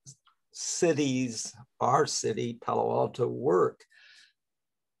 how cities, our city, Palo Alto, work.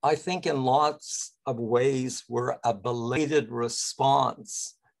 I think in lots of ways we're a belated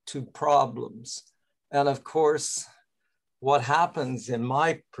response to problems. And of course, what happens in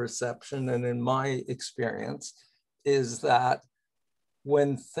my perception and in my experience is that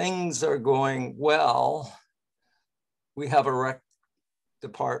when things are going well, we have a rec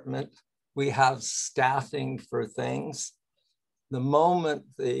department, we have staffing for things. The moment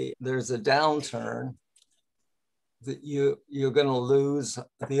there's a downturn, that you're going to lose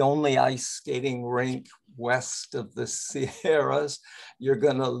the only ice skating rink west of the Sierras. You're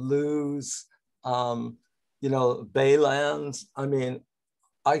going to lose, Baylands. I mean,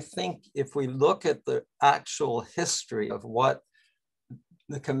 I think if we look at the actual history of what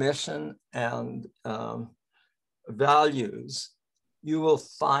the commission and values, you will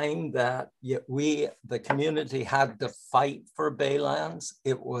find that the community had to fight for Baylands.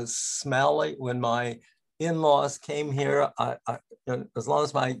 It was smelly. When my in-laws came here, as long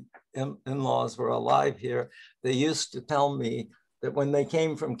as my in-laws were alive here, they used to tell me that when they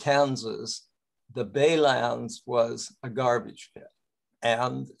came from Kansas, the Baylands was a garbage pit.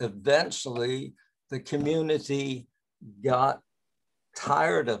 And eventually the community got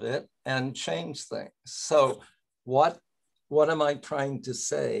tired of it and changed things. So what am I trying to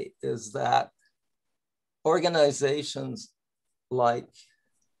say is that organizations like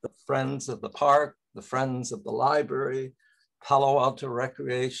the Friends of the Park, the Friends of the Library, Palo Alto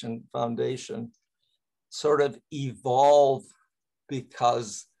Recreation Foundation sort of evolve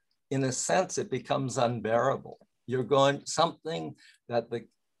because in a sense it becomes unbearable. You're going, something that the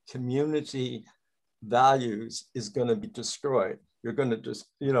community values is going to be destroyed. You're going to just,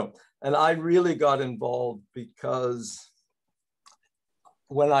 and I really got involved because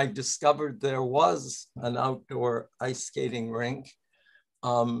when I discovered there was an outdoor ice skating rink,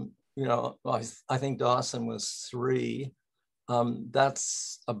 I think Dawson was 3.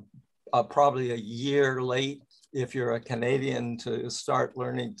 That's probably a year late if you're a Canadian to start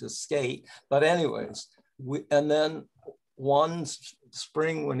learning to skate. But anyways, and then one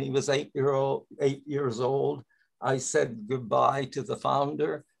spring when he was 8 years old, I said goodbye to the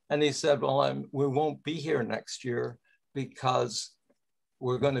founder. And he said, well, we won't be here next year because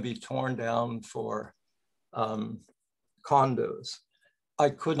we're going to be torn down for condos. I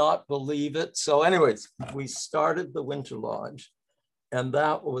could not believe it. So anyways, we started the Winter Lodge. And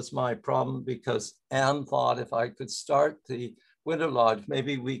that was my problem because Anne thought if I could start the Winter Lodge,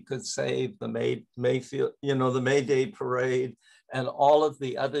 maybe we could save the Mayfield, the May Day Parade and all of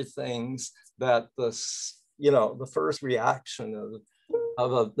the other things that the first reaction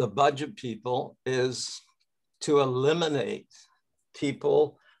of the budget people is to eliminate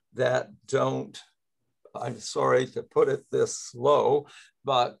people that don't, I'm sorry to put it this low,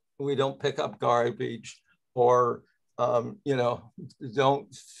 but we don't pick up garbage or,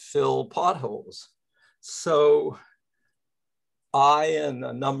 don't fill potholes. So I and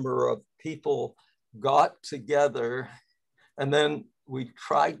a number of people got together and then we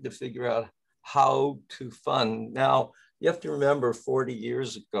tried to figure out how to fund. Now, you have to remember 40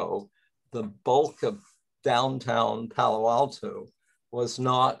 years ago, the bulk of downtown Palo Alto was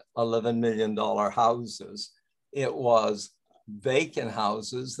not $11 million houses. It was vacant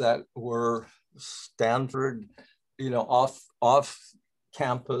houses that were Stanford, off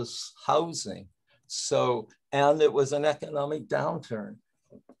campus housing. So, and it was an economic downturn.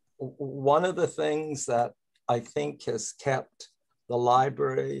 One of the things that I think has kept the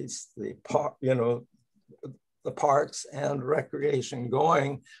libraries, the parks and recreation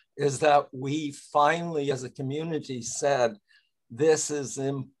going is that we finally, as a community, said, this is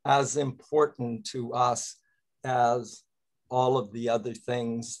as important to us as all of the other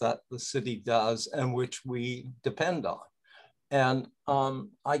things that the city does and which we depend on. And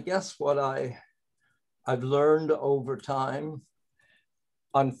I guess what I've learned over time,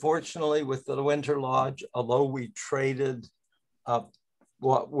 unfortunately with the Winter Lodge, although we traded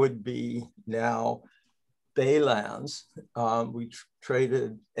what would be now Baylands, we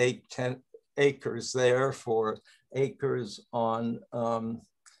traded 10 acres there for acres on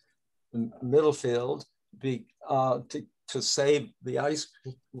Middlefield to save the ice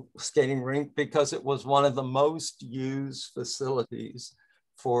skating rink because it was one of the most used facilities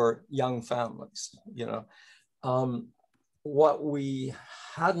for young families. What we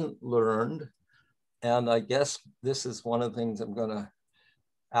hadn't learned, and I guess this is one of the things I'm going to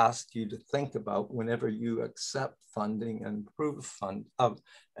ask you to think about whenever you accept funding and approve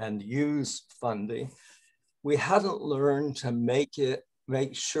and use funding. We hadn't learned to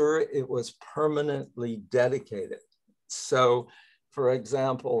make sure it was permanently dedicated. So, for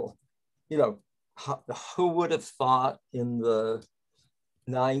example, you know, who would have thought in the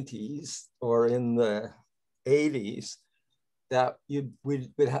 90s or in the 80s that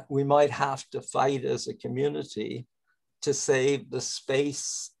we might have to fight as a community to save the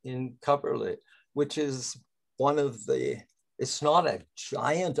space in Cumberland, which is one of the, it's not a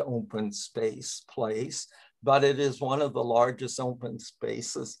giant open space place, but it is one of the largest open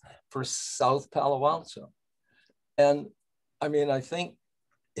spaces for South Palo Alto. And I mean, I think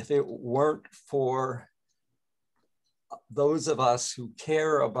if it weren't for those of us who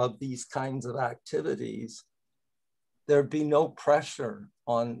care about these kinds of activities, there'd be no pressure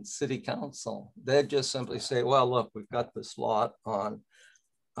on City Council. They'd just simply say, well, look, we've got this lot on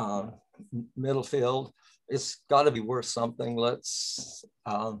Middlefield. It's got to be worth something. Let's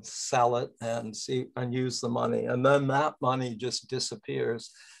sell it and use the money. And then that money just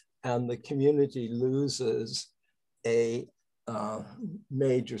disappears and the community loses a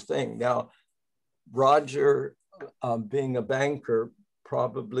major thing. Now, Roger, being a banker,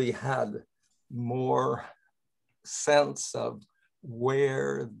 probably had more sense of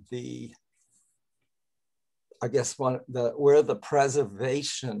where the, I guess, where the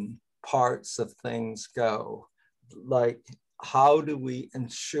preservation parts of things go. Like, how do we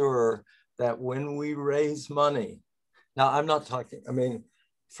ensure that when we raise money, now I'm not talking, I mean,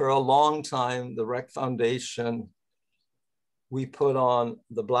 for a long time, the Rec Foundation, we put on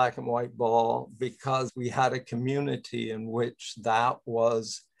the black and white ball because we had a community in which that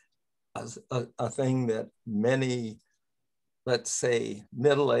was a thing that many, let's say,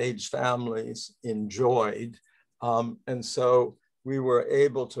 middle-aged families enjoyed. And so we were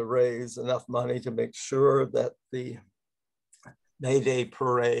able to raise enough money to make sure that the May Day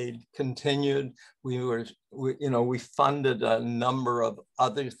parade continued. We funded a number of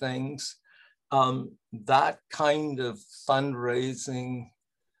other things. That kind of fundraising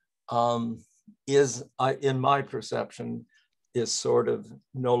is, in my perception, is sort of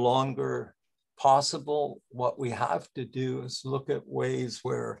no longer possible. What we have to do is look at ways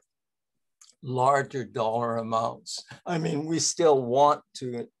where larger dollar amounts, I mean, we still want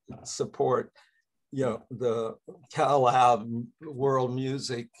to support, you know, the CalAv World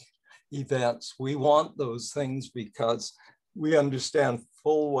Music events. We want those things because we understand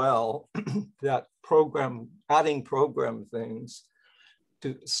full well that adding program things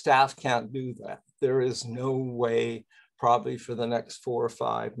to staff can't do that. There is no way, probably for the next 4 or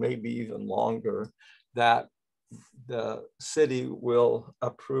 5, maybe even longer, that the city will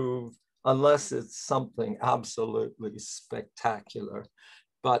approve unless it's something absolutely spectacular.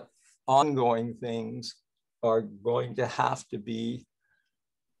 But ongoing things are going to have to be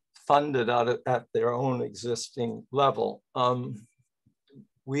funded at their own existing level.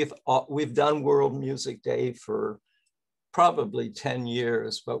 We've done World Music Day for probably 10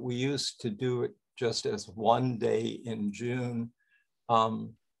 years, but we used to do it just as one day in June. The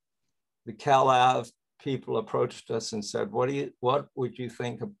CalAv people approached us and said, what would you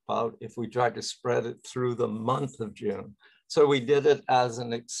think about if we tried to spread it through the month of June? So we did it as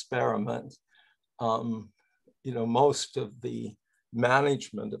an experiment. You know, most of the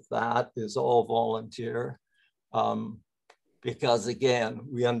management of that is all volunteer because, again,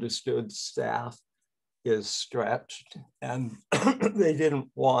 we understood staff is stretched and they didn't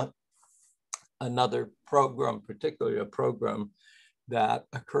want another program, particularly a program that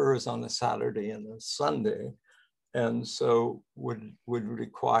occurs on a Saturday and a Sunday, and so would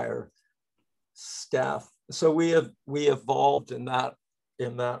require staff. So we evolved in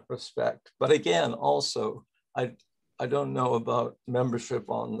that respect. But again, also, I don't know about membership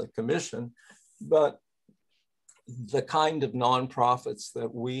on the commission, but the kind of nonprofits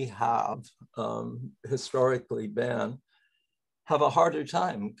that we have historically been have a harder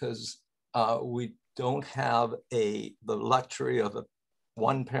time because we don't have the luxury of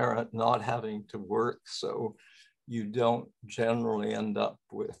one parent not having to work. So you don't generally end up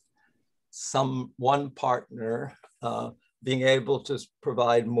with one partner being able to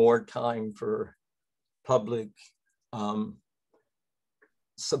provide more time for public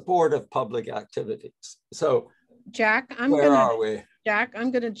support of public activities. So Jack, I'm going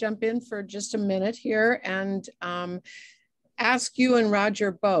to jump in for just a minute here and ask you and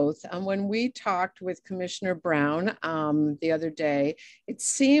Roger both. When we talked with Commissioner Brown the other day, it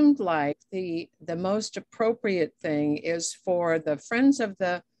seemed like the most appropriate thing is for the Friends of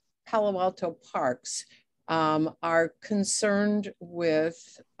the Palo Alto Parks are concerned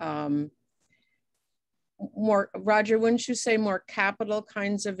with more, Roger, wouldn't you say more capital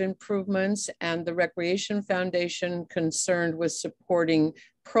kinds of improvements, and the Recreation Foundation concerned with supporting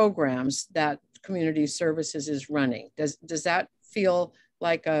programs that Community Services is running? Does that feel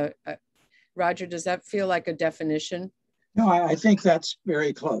like Roger, does that feel like a definition? No, I think that's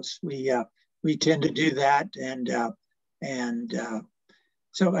very close. We tend to do that,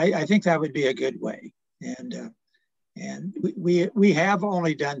 so I think that would be a good way. And we have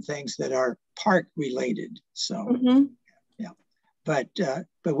only done things that are park related. So yeah, but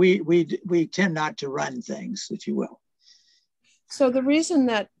we tend not to run things, if you will. So the reason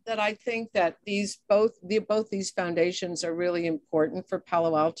that I think that both these foundations are really important for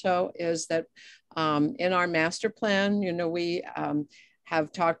Palo Alto is that in our master plan, you know, we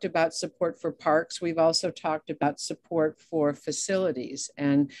have talked about support for parks. We've also talked about support for facilities.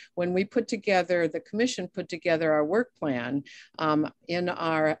 And when we the commission put together our work plan in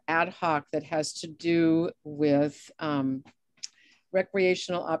our ad hoc that has to do with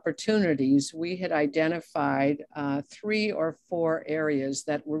recreational opportunities, we had identified 3 or 4 areas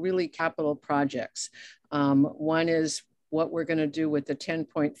that were really capital projects. One is what we're going to do with the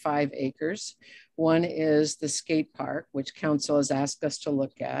 10.5 acres. One is the skate park, which council has asked us to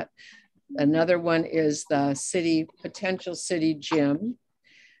look at. Another one is the potential city gym.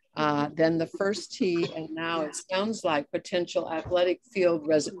 Then the first tee, and now it sounds like potential athletic field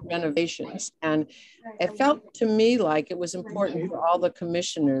renovations. And it felt to me like it was important for all the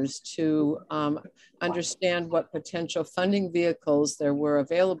commissioners to understand what potential funding vehicles there were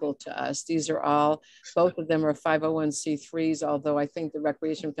available to us. These are both of them are 501c3s, although I think the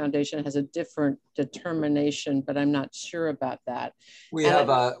Recreation Foundation has a different determination, but I'm not sure about that. We have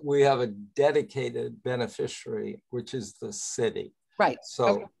a dedicated beneficiary, which is the city. Right.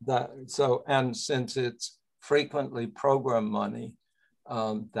 So and since it's frequently program money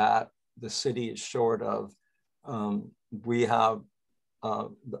that the city is short of, we're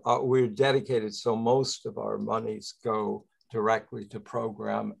dedicated. So most of our monies go directly to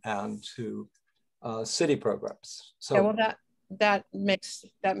program and to city programs. So yeah, well, that makes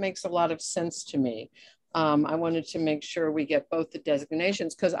a lot of sense to me. I wanted to make sure we get both the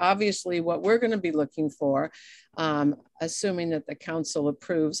designations, because obviously what we're going to be looking for, assuming that the council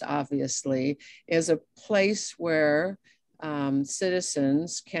approves, obviously, is a place where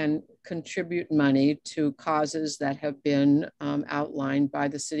citizens can contribute money to causes that have been outlined by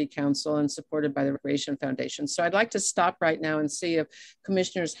the city council and supported by the Recreation Foundation. So I'd like to stop right now and see if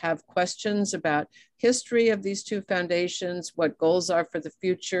commissioners have questions about history of these two foundations, what goals are for the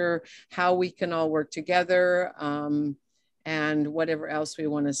future, how we can all work together, and whatever else we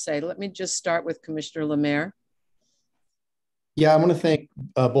want to say. Let me just start with Commissioner Lemaire. Yeah, I want to thank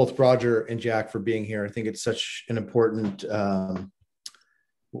both Roger and Jack for being here. I think it's such an important, you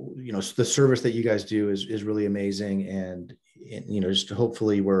know, the service that you guys do is really amazing. And you know, just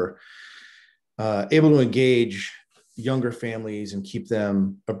hopefully we're able to engage younger families and keep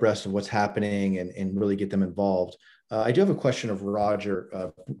them abreast of what's happening and really get them involved. I do have a question of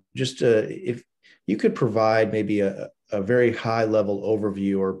Roger. If you could provide maybe a very high level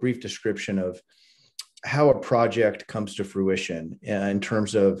overview or a brief description of how a project comes to fruition in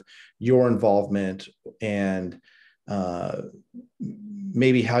terms of your involvement and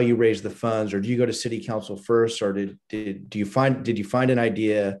maybe how you raise the funds, or do you go to city council first, or did you find an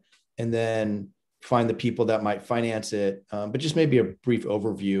idea and then find the people that might finance it? But just maybe a brief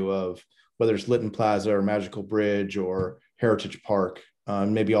overview of whether it's Lytton Plaza or Magical Bridge or Heritage Park.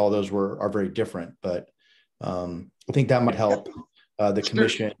 Maybe all those are very different, but I think that might help the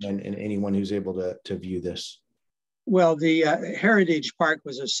commission and anyone who's able to view this. Well, the Heritage Park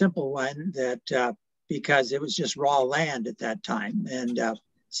was a simple one that because it was just raw land at that time. And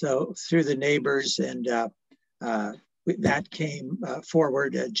so through the neighbors and that came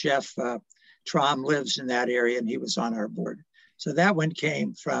forward. Jeff Traum lives in that area and he was on our board. So that one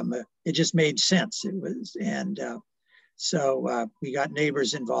came from, it just made sense. It was, and so we got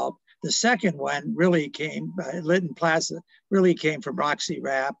neighbors involved. The second one really came, Lytton Plaza, really came from Roxy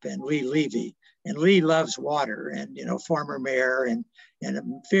Rapp and Lee Levy. And Lee loves water and, you know, former mayor and a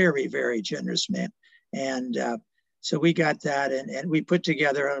very, very generous man. And so we got that and we put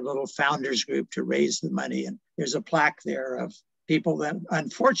together a little founders group to raise the money. And there's a plaque there of people that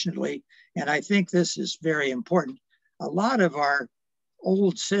unfortunately, and I think this is very important, a lot of our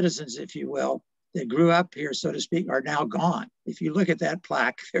old citizens, if you will, that grew up here, so to speak, are now gone. If you look at that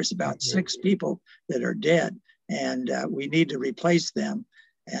plaque, there's about 6 people that are dead and we need to replace them.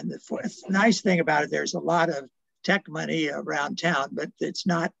 And the nice thing about it, there's a lot of tech money around town, but it's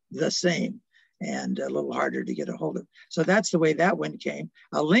not the same. and a little harder to get a hold of. So that's the way that one came.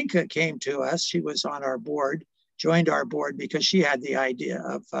 Alinka came to us. She was on our board, joined our board because she had the idea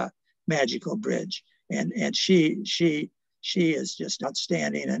of Magical Bridge, and she is just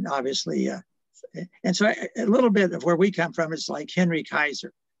outstanding, and obviously, and so a little bit of where we come from is like Henry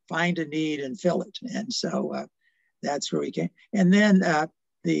Kaiser, find a need and fill it, and so that's where we came. And then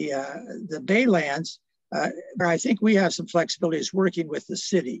the Baylands, where I think we have some flexibility, is working with the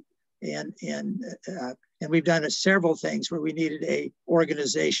city, and we've done several things where we needed a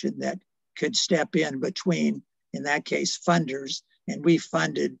organization that could step in between, in that case, funders, and we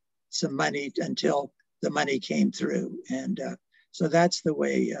funded some money until the money came through. And so that's the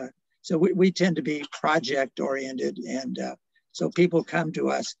way, so we tend to be project oriented. And so people come to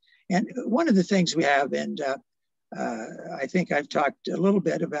us. And one of the things we have, and I think I've talked a little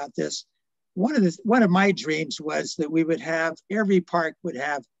bit about this, one of my dreams was that we would have, every park would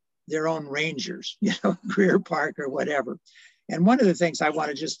have their own rangers, you know, Greer Park or whatever. And one of the things I want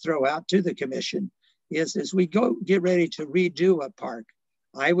to just throw out to the commission is, as we go get ready to redo a park,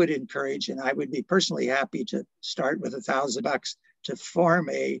 I would encourage, and I would be personally happy to start with $1,000 to form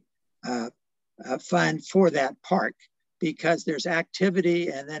a fund for that park, because there's activity,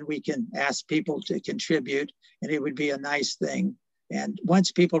 and then we can ask people to contribute, and it would be a nice thing. And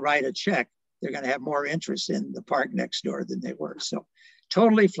once people write a check, they're going to have more interest in the park next door than they were. So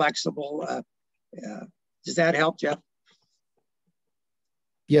totally flexible. Does that help, Jeff?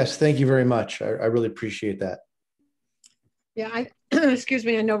 Yes, thank you very much. I really appreciate that. Yeah, excuse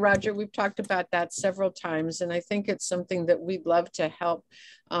me, I know, Roger, we've talked about that several times, and I think it's something that we'd love to help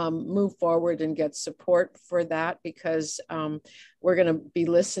move forward and get support for that, because we're going to be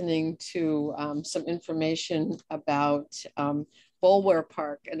listening to some information about Boulware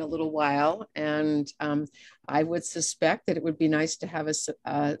Park in a little while, and I would suspect that it would be nice to have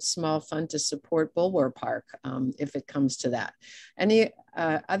a small fund to support Boulware Park if it comes to that. Any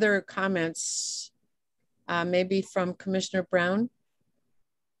other comments? Maybe from Commissioner Brown?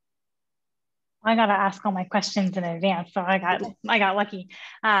 I got to ask all my questions in advance, so I got lucky.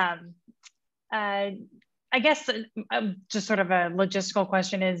 I guess just sort of a logistical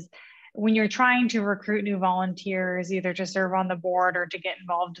question is, when you're trying to recruit new volunteers, either to serve on the board or to get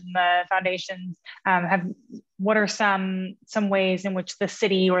involved in the foundations, what are some ways in which the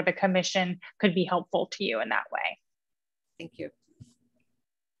city or the commission could be helpful to you in that way? Thank you.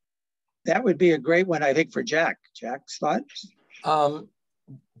 That would be a great one, I think, for Jack. Jack's thoughts?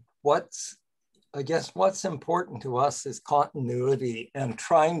 I guess what's important to us is continuity, and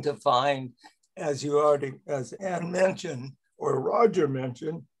trying to find, as Ann mentioned, or Roger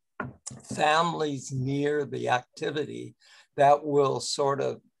mentioned, families near the activity that will sort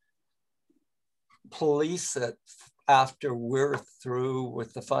of police it after we're through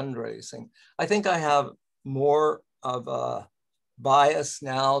with the fundraising. I think I have more of a bias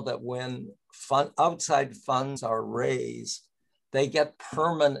now that when outside funds are raised, they get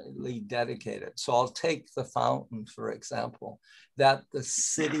permanently dedicated. So I'll take the fountain, for example, that the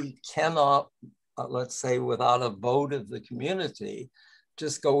city cannot, let's say without a vote of the community,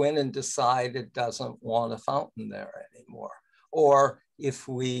 just go in and decide it doesn't want a fountain there anymore. Or if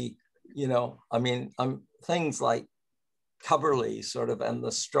we, you know, I mean, things like Coverly sort of, and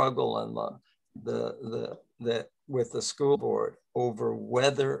the struggle and the with the school board over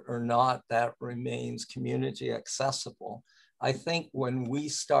whether or not that remains community accessible. I think when we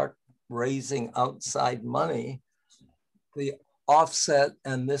start raising outside money, the offset,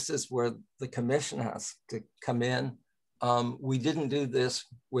 and this is where the commission has to come in. We didn't do this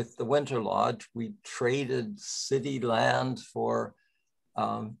with the Winter Lodge. We traded city land for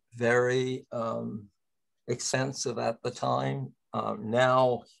very expensive at the time,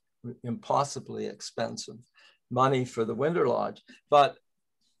 now impossibly expensive money for the Winter Lodge. But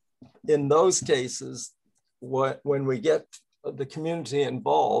in those cases, when we get the community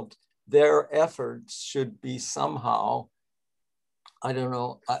involved, their efforts should be somehow, I don't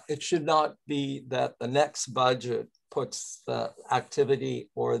know, it should not be that the next budget puts the activity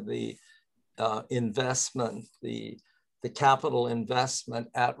or the investment, the capital investment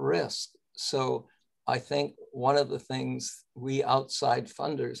at risk. So I think one of the things we outside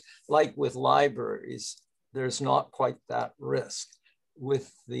funders, like with libraries, there's not quite that risk. With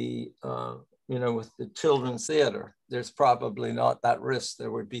the, with the children's theater, there's probably not that risk.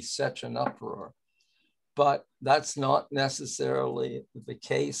 There would be such an uproar. But that's not necessarily the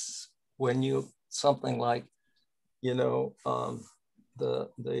case when you, something like, the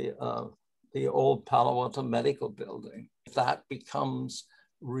old Palo Alto Medical Building, if that becomes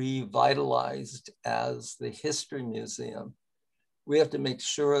revitalized as the History Museum, we have to make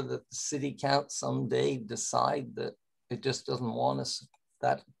sure that the city can't someday decide that it just doesn't want us,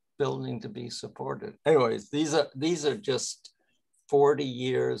 that building to be supported. Anyways, these are just 40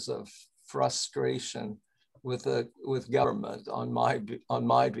 years of frustration with government on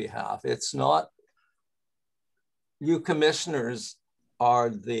my behalf. It's not, you commissioners are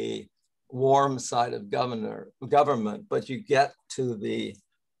the warm side of government, but you get to the,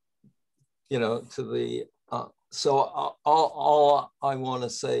 so all I want to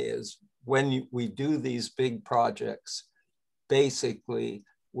say is when we do these big projects, basically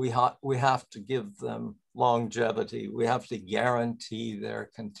we have to give them longevity. We have to guarantee their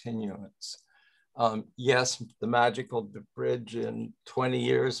continuance. Yes, the Magical Bridge in 20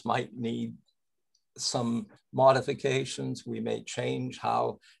 years might need some modifications. We may change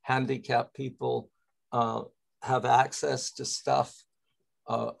how handicapped people have access to stuff.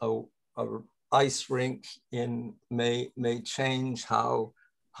 A ice rink may change how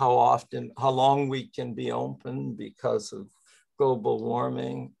long we can be open because of global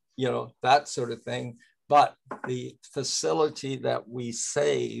warming, that sort of thing. But the facility that we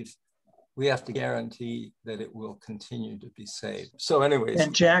save, we have to guarantee that it will continue to be saved. So anyways.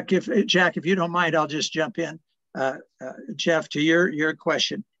 And Jack, if you don't mind, I'll just jump in. Jeff, to your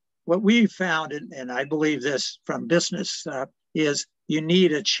question, what we found, and I believe this from business, is you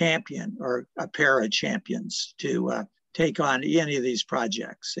need a champion or a pair of champions to take on any of these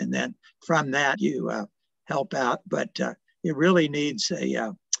projects. And then from that, you help out. But it really needs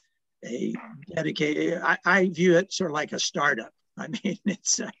a dedicated, I view it sort of like a startup. I mean,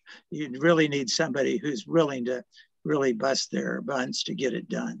 you really need somebody who's willing to really bust their buns to get it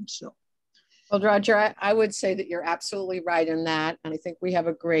done. So, well, Roger, I would say that you're absolutely right in that. And I think we have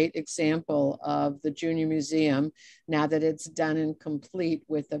a great example of the Junior Museum now that it's done and complete,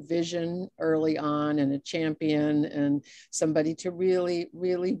 with a vision early on and a champion and somebody to really,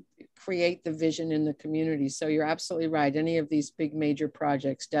 really create the vision in the community. So you're absolutely right. Any of these big major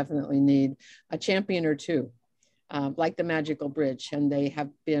projects definitely need a champion or two. Like the Magical Bridge, and they have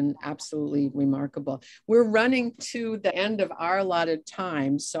been absolutely remarkable. We're running to the end of our allotted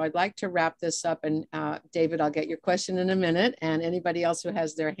time, so I'd like to wrap this up. And David, I'll get your question in a minute, and anybody else who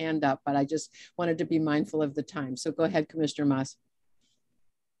has their hand up, but I just wanted to be mindful of the time. So go ahead, Commissioner Moss.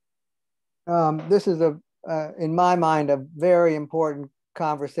 This is in my mind, a very important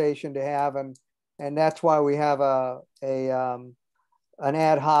conversation to have, and that's why we have an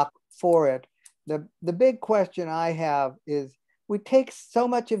ad hoc for it. The big question I have is, we take so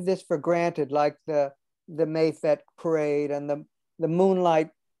much of this for granted, like the Mayfet parade and the Moonlight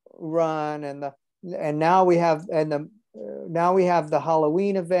Run, and now we have the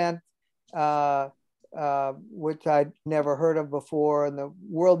Halloween event, which I'd never heard of before, and the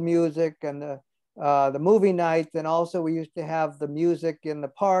world music and the movie nights, and also we used to have the music in the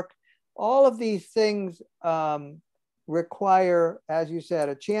park. All of these things require, as you said,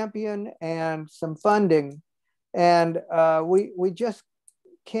 a champion and some funding, and we just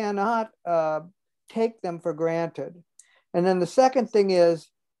cannot take them for granted. And then the second thing is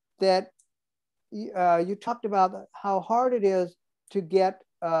that you talked about how hard it is to get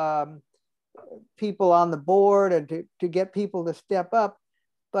people on the board and to get people to step up,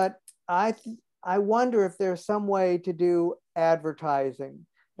 but I wonder if there's some way to do advertising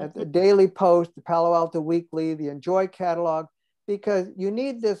at the Daily Post, the Palo Alto Weekly, the Enjoy catalog, because you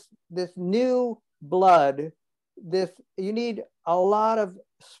need this new blood. You need a lot of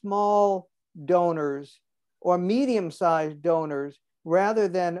small donors or medium-sized donors, rather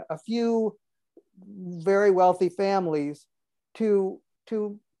than a few very wealthy families, to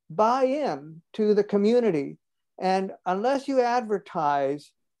buy in to the community. And unless you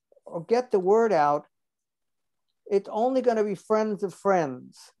advertise or get the word out, it's only going to be friends of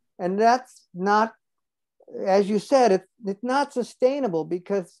friends. And that's not, as you said, it's not sustainable,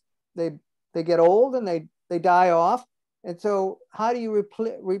 because they get old and they die off. And so how do you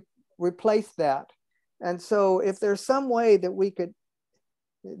replace that? And so if there's some way that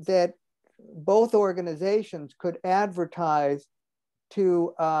that both organizations could advertise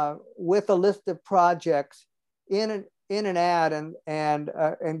with a list of projects in an ad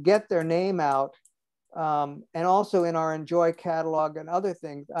and get their name out, and also in our Enjoy catalog and other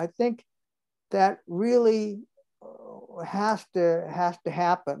things, I think that really has to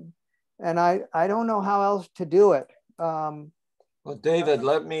happen. And I don't know how else to do it. Well, David,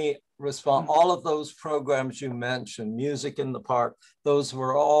 let me respond. All of those programs you mentioned, Music in the Park, those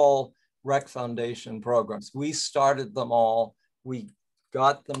were all Rec Foundation programs. We started them all. We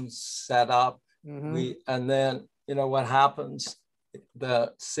got them set up. Mm-hmm. And then, what happens,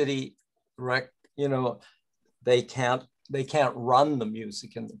 the city rec, they can't they can't run the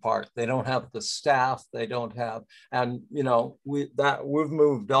music in the park. They don't have the staff. They don't have, and you know, we've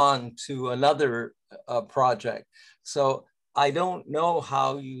moved on to another project. So I don't know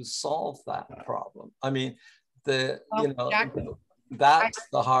how you solve that problem. I mean, Jack, that's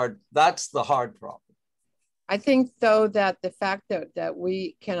the hard problem. I think, though, that the fact that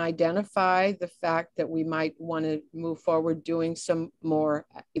we can identify the fact that we might want to move forward doing some more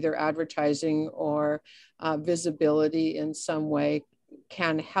either advertising or visibility in some way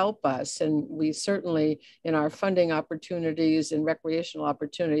can help us. And we certainly, in our funding opportunities and recreational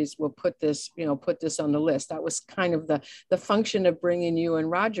opportunities, will put this on the list. That was kind of the function of bringing you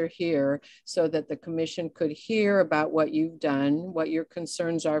and Roger here, so that the commission could hear about what you've done, what your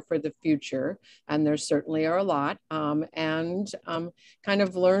concerns are for the future. And there certainly are a lot, and kind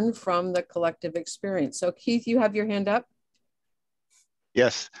of learn from the collective experience. So Keith, you have your hand up.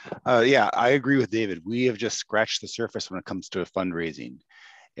 Yes, yeah, I agree with David. We have just scratched the surface when it comes to fundraising.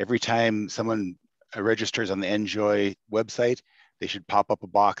 Every time someone registers on the NJOY website, they should pop up a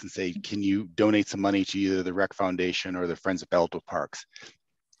box and say, can you donate some money to either the Rec Foundation or the Friends of Palo Alto Parks?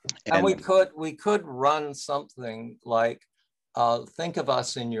 And we could run something like, think of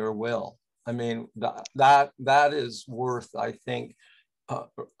us in your will. I mean, that is worth, I think,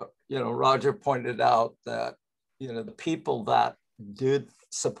 Roger pointed out that, the people that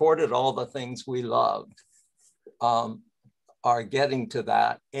supported all the things we loved are getting to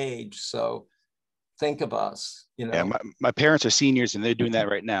that age. So think of us, Yeah, my parents are seniors and they're doing that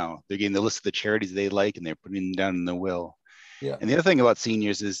right now. They're getting the list of the charities they like and they're putting them down in the will. Yeah. And the other thing about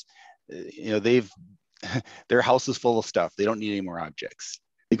seniors is, their house is full of stuff. They don't need any more objects.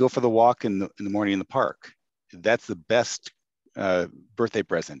 They go for the walk in the morning in the park. That's the best birthday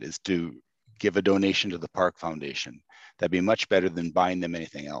present, is to give a donation to the Park Foundation. That'd be much better than buying them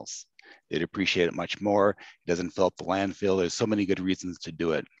anything else. They'd appreciate it much more. It doesn't fill up the landfill. There's so many good reasons to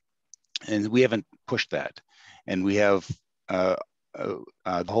do it. And we haven't pushed that. And we have the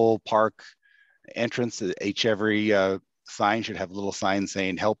whole park entrance, every sign should have a little sign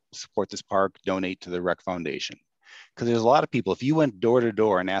saying, help support this park, donate to the Rec Foundation. Because there's a lot of people, if you went door to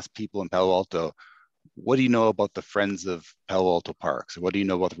door and asked people in Palo Alto, what do you know about the Friends of Palo Alto Parks? Or what do you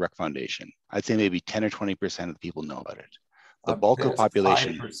know about the Rec Foundation? I'd say maybe 10 or 20% of the people know about it. The bulk of the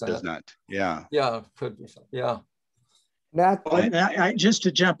population 5%. Does not. Yeah. Yeah, could be. Yeah. Just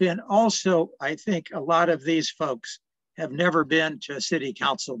to jump in, also, I think a lot of these folks have never been to a city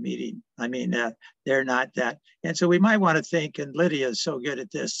council meeting. I mean, they're not that. And so we might want to think, and Lydia is so good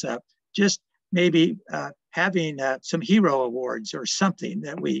at this, just maybe having some hero awards or something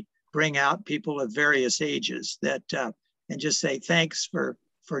that we bring out people of various ages that, and just say, thanks for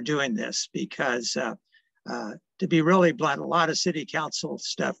doing this, because to be really blunt, a lot of city council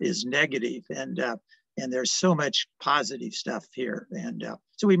stuff is negative, and there's so much positive stuff here. And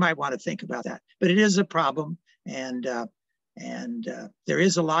so we might want to think about that, but it is a problem. And there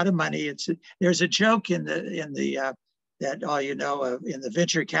is a lot of money. There's a joke in the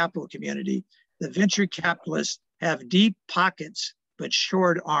venture capital community. The venture capitalists have deep pockets but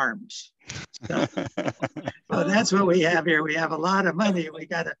short arms. So that's what we have here. We have a lot of money. We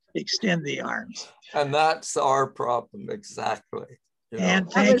got to extend the arms. And that's our problem, exactly. And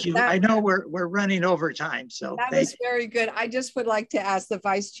thank you. I know we're running over time, so that was very good. I just would like to ask the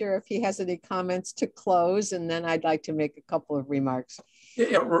vice chair if he has any comments to close, and then I'd like to make a couple of remarks.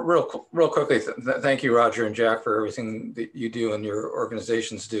 Yeah, real quickly. Thank you, Roger and Jack, for everything that you do and your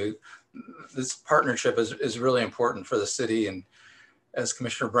organizations do. This partnership is really important for the city, and as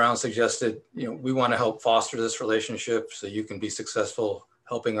Commissioner Brown suggested, we want to help foster this relationship so you can be successful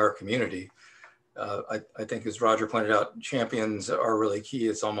helping our community. I think, as Roger pointed out, champions are really key.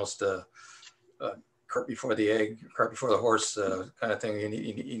 It's almost a cart before the egg, cart before the horse kind of thing.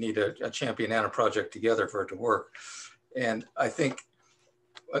 You need a champion and a project together for it to work. And I think,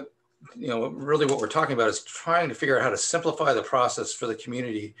 really what we're talking about is trying to figure out how to simplify the process for the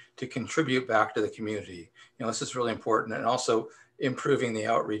community to contribute back to the community. This is really important, and also improving the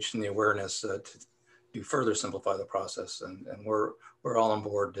outreach and the awareness to further simplify the process. And we're all on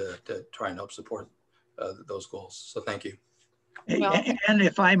board to try and help support those goals. So thank you. And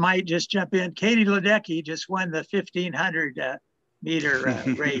if I might just jump in, Katie Ledecky just won the 1500 meter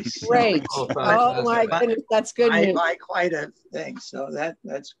race. Great. Oh my goodness, that's good news. By quite a thing. So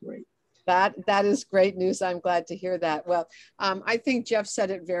that's great. That is great news. I'm glad to hear that. Well, I think Jeff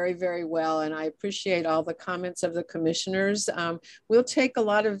said it very, very well, and I appreciate all the comments of the commissioners. We'll take a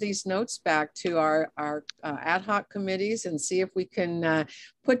lot of these notes back to our ad hoc committees and see if we can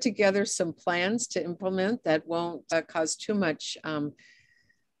put together some plans to implement that won't cause too much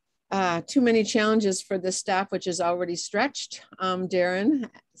too many challenges for the staff, which is already stretched, Darren.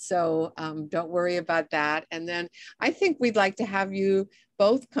 So don't worry about that. And then I think we'd like to have you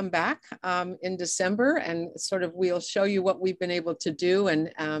both come back in December and sort of we'll show you what we've been able to do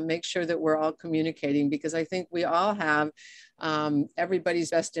and make sure that we're all communicating, because I think we all have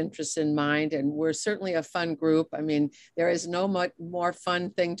everybody's best interests in mind, and we're certainly a fun group. I mean, there is no much more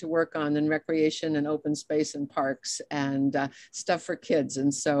fun thing to work on than recreation and open space and parks and stuff for kids.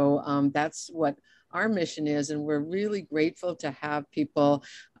 And so that's what our mission is, and we're really grateful to have people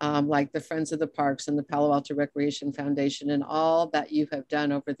like the Friends of the Parks and the Palo Alto Recreation Foundation and all that you have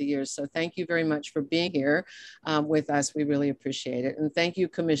done over the years. So thank you very much for being here with us. We really appreciate it. And thank you,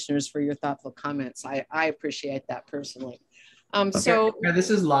 commissioners, for your thoughtful comments. I appreciate that personally. So this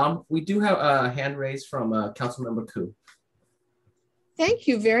is Lam. We do have a hand raised from Councilmember Koo. Thank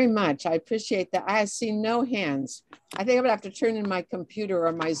you very much. I appreciate that. I see no hands. I think I'm gonna have to turn in my computer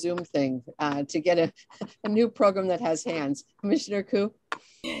or my Zoom thing to get a new program that has hands. Commissioner Koo.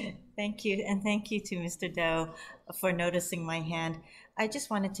 Thank you. And thank you to Mr. Doe for noticing my hand. I just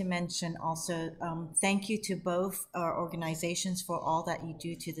wanted to mention also, thank you to both our organizations for all that you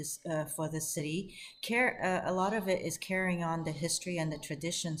do to this for the city. A lot of it is carrying on the history and the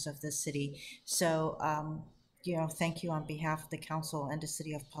traditions of the city. So, you know, thank you on behalf of the council and the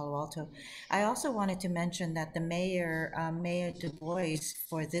city of Palo Alto. I also wanted to mention that the mayor, Mayor Du Bois,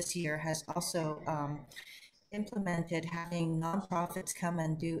 for this year has also implemented having nonprofits come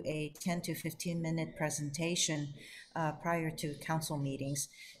and do a 10 to 15 minute presentation prior to council meetings.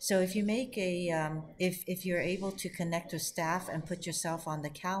 So if you make a, if you're able to connect with staff and put yourself on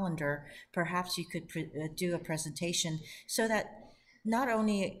the calendar, perhaps you could do a presentation so that not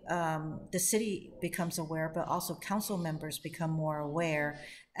only the city becomes aware, but also council members become more aware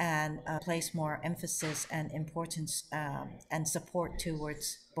and place more emphasis and importance and support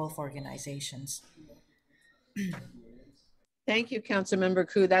towards both organizations. Thank you, Councilmember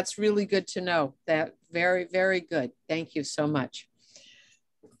Koo. That's really good to know. That very, very good. Thank you so much.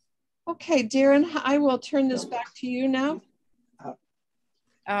 Okay, Darren, I will turn this back to you now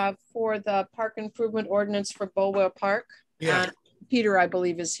for the park improvement ordinance for Bulwell Park. Yeah. Peter, I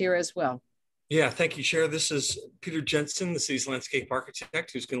believe, is here as well. Yeah, thank you, Chair. This is Peter Jensen, the city's landscape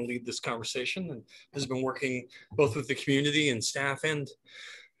architect, who's going to lead this conversation and has been working both with the community and staff and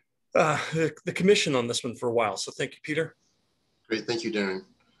the commission on this one for a while. So thank you, Peter. Great, thank you, Darren.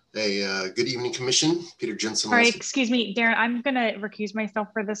 Hey, good evening, Commission. Peter Jensen. All right, excuse me, Darren, I'm going to recuse myself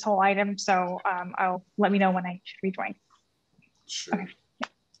for this whole item, so I'll let me know when I should rejoin. Sure. Okay. Yeah.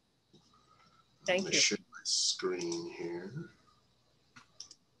 Thank you. Share my screen here.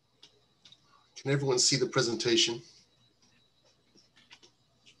 Can everyone see the presentation?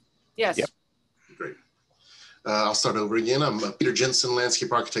 Yes. Yep. Great. I'll start over again. I'm Peter Jensen,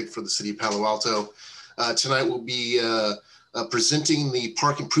 landscape architect for the city of Palo Alto. Tonight we'll be presenting the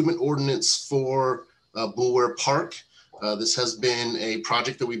park improvement ordinance for Bulwell Park. This has been a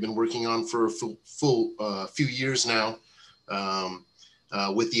project that we've been working on for a few years now,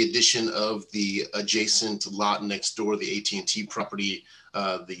 with the addition of the adjacent lot next door, the AT&T property.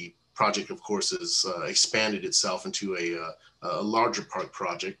 The project, of course, has expanded itself into a larger park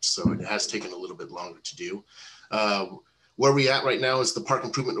project, so it has taken a little bit longer to do. Where we at right now is the park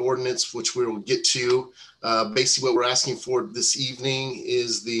improvement ordinance, which we will get to. Basically, what we're asking for this evening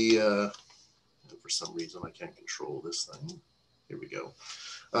is the, for some reason, I can't control this thing. Here we go.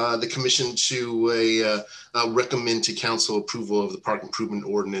 The commission to recommend to council approval of the park improvement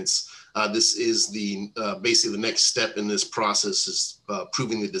ordinance. This is the basically the next step in this process is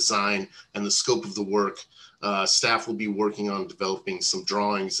approving the design and the scope of the work. Staff will be working on developing some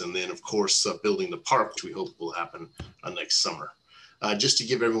drawings and then, of course, building the park, which we hope will happen next summer. Just to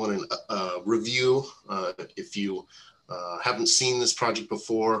give everyone a review, if you haven't seen this project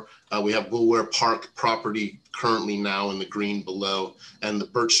before, we have Bulwell Park property currently now in the green below, and the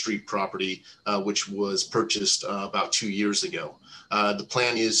Birch Street property, which was purchased about 2 years ago. The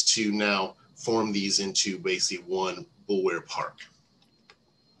plan is to now form these into basically one Bulwell Park.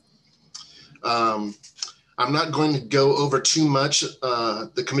 I'm not going to go over too much.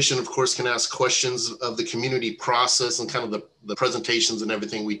 The commission, of course, can ask questions of the community process and kind of the presentations and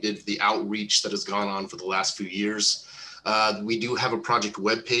everything we did, the outreach that has gone on for the last few years. We do have a project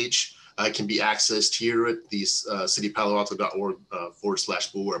webpage. It can be accessed here at the citypaloalto.org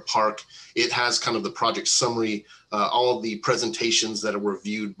 /Bulwell Park. It has kind of the project summary, all of the presentations that were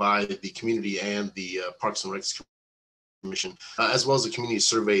reviewed by the community and the Parks and Recs Commission, as well as the community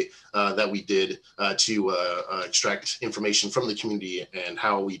survey that we did to extract information from the community and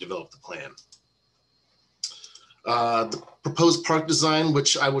how we developed the plan. The proposed park design,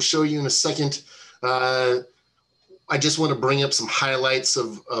 which I will show you in a second, I just want to bring up some highlights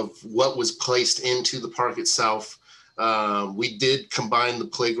of what was placed into the park itself. We did combine the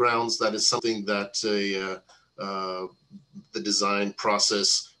playgrounds. That is something that the design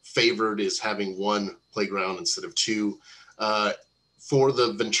process favored, is having one playground instead of two. For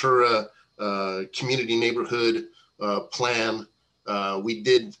the Ventura community neighborhood plan, we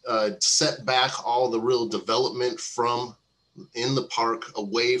did set back all the real development from in the park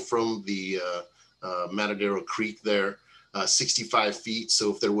away from the Matadero Creek there, 65 feet.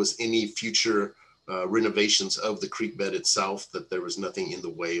 So if there was any future renovations of the creek bed itself, that there was nothing in the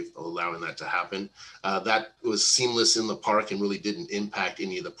way of allowing that to happen. That was seamless in the park and really didn't impact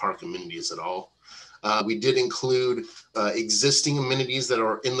any of the park amenities at all. We did include existing amenities that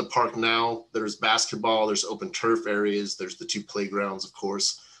are in the park now. There's basketball, there's open turf areas, there's the two playgrounds, of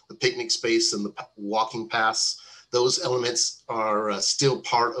course, the picnic space and the walking paths. Those elements are still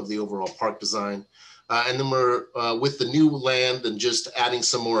part of the overall park design. And then we're with the new land and just adding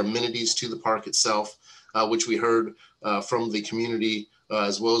some more amenities to the park itself, which we heard from the community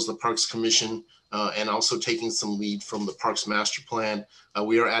as well as the Parks Commission, and also taking some lead from the Parks Master Plan.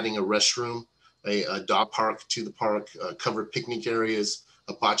 We are adding a restroom, a dog park to the park, covered picnic areas,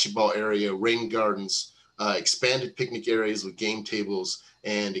 a bocce ball area, rain gardens, expanded picnic areas with game tables,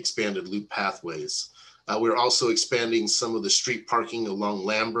 and expanded loop pathways. We're also expanding some of the street parking along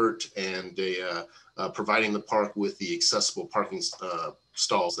Lambert and providing the park with the accessible parking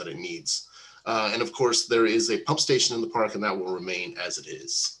stalls that it needs. And of course, there is a pump station in the park, and that will remain as it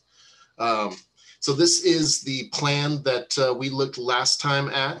is. So this is the plan that we looked last time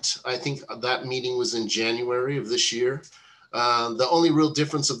at. I think that meeting was in January of this year. The only real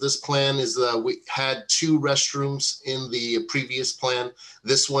difference of this plan is we had two restrooms in the previous plan.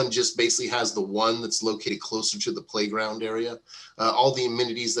 This one just basically has the one that's located closer to the playground area. All the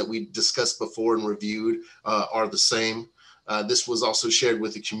amenities that we discussed before and reviewed are the same. This was also shared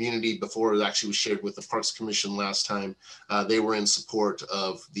with the community before it actually was shared with the Parks Commission last time. They were in support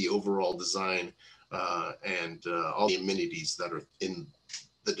of the overall design and all the amenities that are in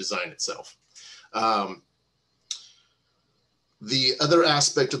the design itself. The other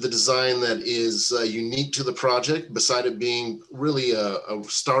aspect of the design that is unique to the project, beside it being really a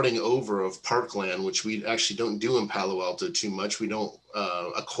starting over of parkland, which we actually don't do in Palo Alto too much. We don't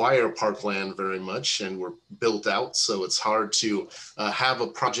acquire parkland very much, and we're built out. So it's hard to have a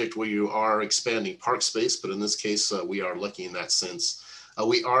project where you are expanding park space. But in this case, we are lucky in that sense.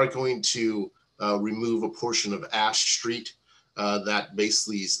 We are going to remove a portion of Ash Street that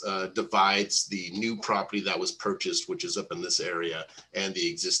basically divides the new property that was purchased, which is up in this area, and the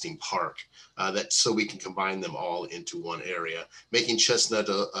existing park, so we can combine them all into one area, making Chestnut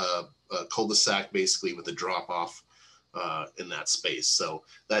a cul-de-sac basically with a drop off in that space. So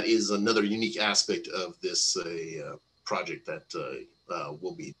that is another unique aspect of this project that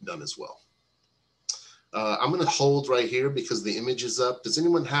will be done as well. I'm going to hold right here because the image is up. Does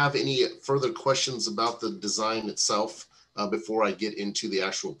anyone have any further questions about the design itself before I get into the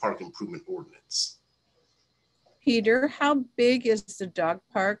actual park improvement ordinance? Peter, how big is the dog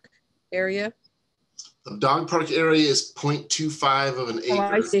park area? The dog park area is 0.25 of an acre. Oh,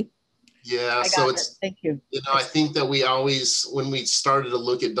 I see. Yeah, so it's, thank you. You know, I think that we always, when we started to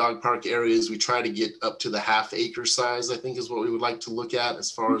look at dog park areas, we try to get up to the ½ acre size, I think is what we would like to look at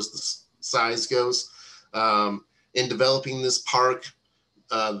as far as the size goes. In developing this park,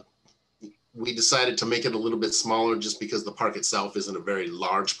 we decided to make it a little bit smaller just because the park itself isn't a very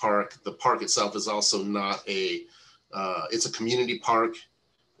large park. The park itself is also not it's a community park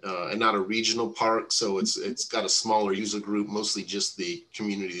and not a regional park. So it's got a smaller user group, mostly just the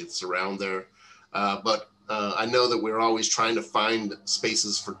community that's around there. But I know that we're always trying to find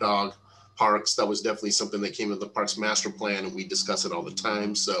spaces for dog parks. That was definitely something that came with the Parks Master Plan, and we discuss it all the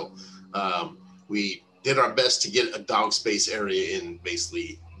time. So we did our best to get a dog space area in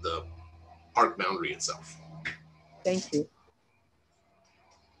basically the park boundary itself. Thank you.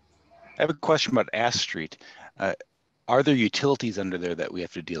 I have a question about Ash Street. Are there utilities under there that we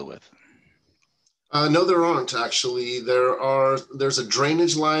have to deal with? No, there aren't actually. There's a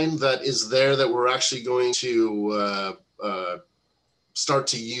drainage line that is there that we're actually going to start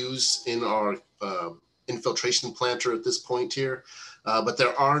to use in our infiltration planter at this point here. But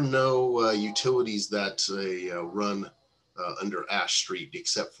there are no utilities that run under Ash Street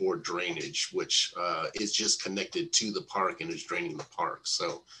except for drainage, which is just connected to the park and is draining the park.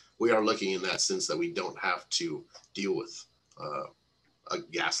 So we are looking in that sense that we don't have to deal with a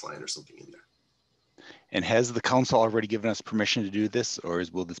gas line or something in there. And has the council already given us permission to do this, or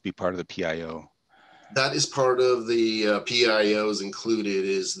will this be part of the PIO? That is part of the PIOs included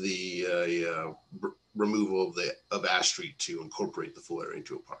is the removal of Ash Street to incorporate the full area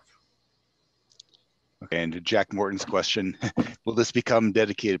into a park. Okay, and to Jack Morton's question, will this become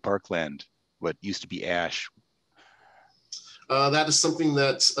dedicated parkland? What used to be Ash? That is something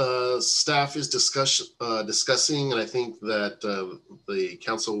that staff is discussing, and I think that the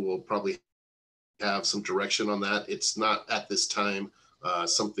council will probably have some direction on that. It's not at this time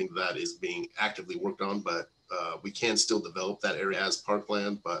something that is being actively worked on, but we can still develop that area as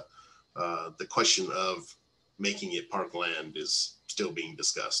parkland. But the question of making it parkland is still being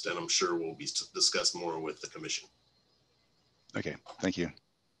discussed, and I'm sure will be discussed more with the commission. Okay, thank you.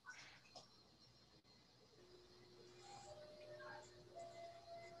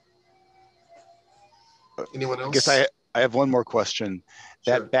 Anyone else? I guess I have one more question.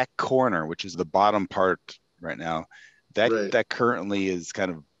 Sure. That back corner, which is the bottom part right now, that currently is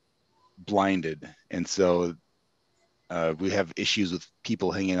kind of blinded, and so we have issues with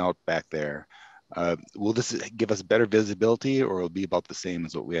people hanging out back there. Will this give us better visibility, or will it be about the same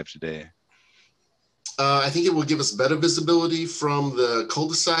as what we have today? I think it will give us better visibility from the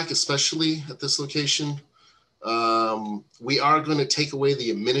cul-de-sac, especially at this location. We are going to take away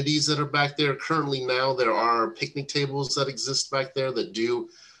the amenities that are back there. Currently now there are picnic tables that exist back there that do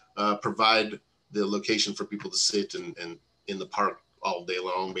provide the location for people to sit and in the park all day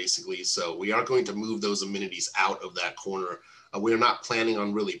long, basically. So we are going to move those amenities out of that corner. We're not planning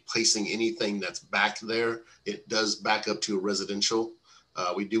on really placing anything that's back there. It does back up to a residential.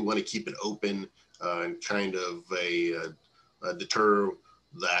 We do want to keep it open and kind of deter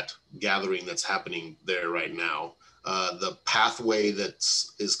that gathering that's happening there right now. The pathway that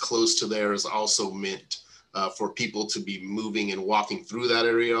is close to there is also meant for people to be moving and walking through that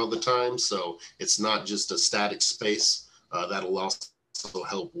area all the time. So it's not just a static space. That'll also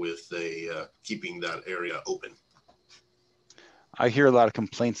help with keeping that area open. I hear a lot of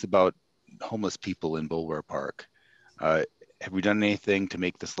complaints about homeless people in Boulware Park. Have we done anything to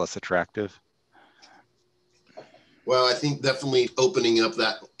make this less attractive? Well, I think definitely opening up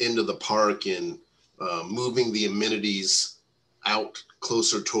that end of the park and moving the amenities out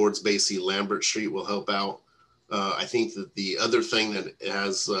closer towards basically Lambert Street will help out. I think that the other thing that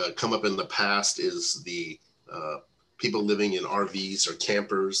has come up in the past is the people living in RVs or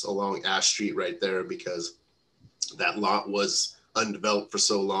campers along Ash Street right there, because that lot was undeveloped for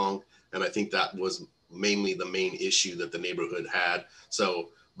so long. And I think that was mainly the main issue that the neighborhood had. So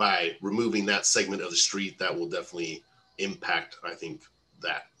by removing that segment of the street, that will definitely impact, I think,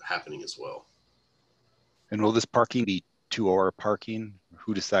 that happening as well. And will this parking be 2-hour parking?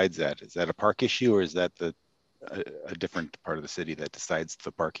 Who decides that? Is that a park issue, or is that a different part of the city that decides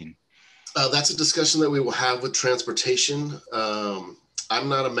the parking? That's a discussion that we will have with transportation. I'm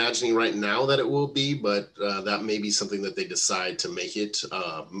not imagining right now that it will be, but that may be something that they decide to make it.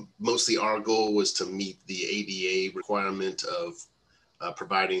 Mostly our goal was to meet the ADA requirement of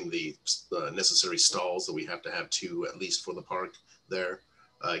providing the necessary stalls that we have to have 2 at least for the park there.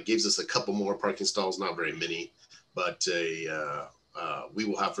 It gives us a couple more parking stalls, not very many, but we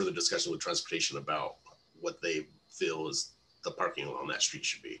will have further discussion with transportation about what they feel is the parking along that street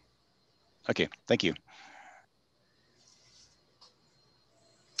should be. Okay, thank you.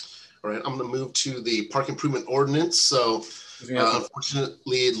 All right, I'm going to move to the park improvement ordinance. So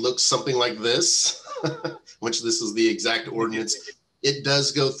unfortunately, it looks something like this, which this is the exact ordinance. It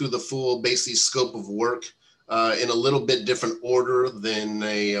does go through the full basic scope of work in a little bit different order than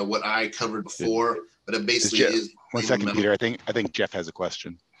what I covered before, but it basically is. One second, Peter. I think Jeff has a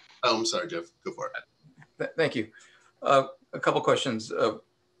question. Oh, I'm sorry, Jeff. Go for it. Thank you. A couple questions.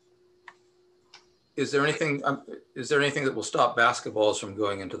 Is there anything that will stop basketballs from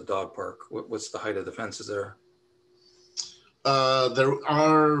going into the dog park? What's the height of the fences there? There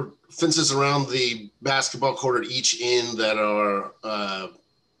are fences around the basketball court at each end that are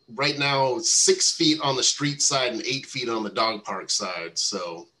right now 6 feet on the street side and 8 feet on the dog park side.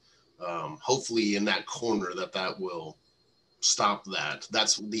 So hopefully in that corner that will stop that.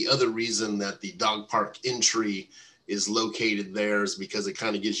 That's the other reason that the dog park entry is located there, is because it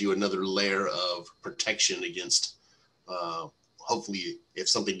kind of gives you another layer of protection against hopefully if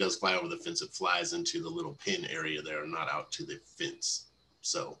something does fly over the fence, it flies into the little pin area there, not out to the fence.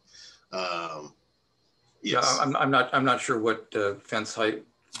 So yes. Yeah, I'm not sure what fence height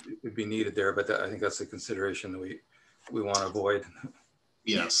would be needed there, but I think that's a consideration that we want to avoid.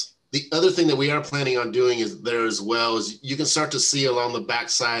 Yes. The other thing that we are planning on doing is there as well is you can start to see along the back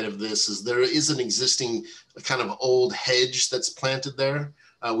side of this is there is an existing kind of old hedge that's planted there.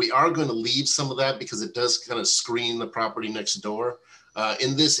 We are going to leave some of that because it does kind of screen the property next door.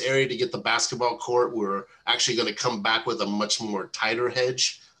 In this area to get the basketball court, we're actually going to come back with a much more tighter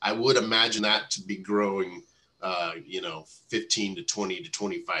hedge. I would imagine that to be growing, 15 to 20 to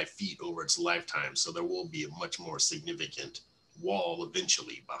 25 feet over its lifetime. So there will be a much more significant wall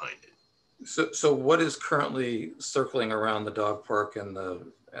eventually behind it. So what is currently circling around the dog park and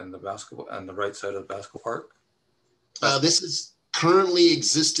the basketball and the right side of the basketball park? This is currently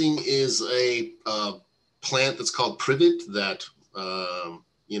existing is a plant that's called privet that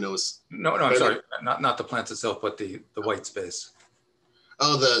is I'm sorry, not the plants itself, but the white space.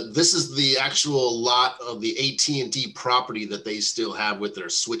 Oh, this is the actual lot of the AT&T property that they still have with their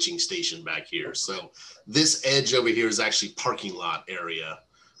switching station back here. So this edge over here is actually parking lot area.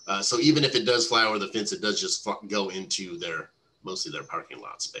 So even if it does fly over the fence, it does just go into mostly their parking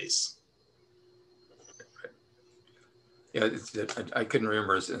lot space. Yeah, I couldn't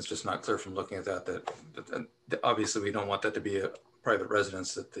remember. It's just not clear from looking at that obviously we don't want that to be a private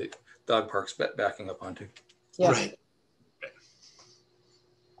residence that the dog park's backing up onto. Yeah. Right.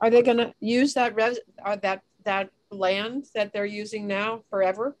 Are they going to use that that land that they're using now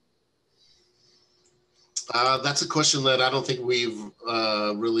forever? That's a question that I don't think we've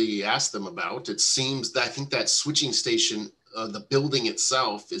really asked them about. It seems that I think that switching station, the building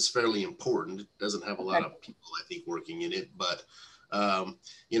itself is fairly important. It doesn't have a lot of people, I think, working in it, but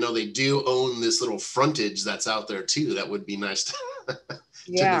they do own this little frontage that's out there too. That would be nice to, to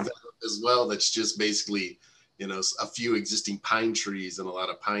develop as well. That's just basically, a few existing pine trees and a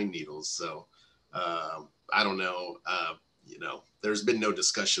lot of pine needles. So I don't know, there's been no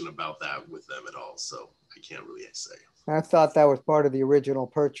discussion about that with them at all. So I can't really say. I thought that was part of the original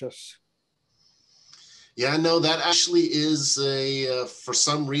purchase. Yeah, no, that actually is for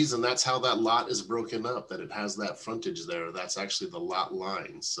some reason, that's how that lot is broken up, that it has that frontage there. That's actually the lot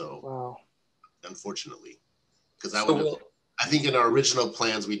line. So wow. Unfortunately, because I think in our original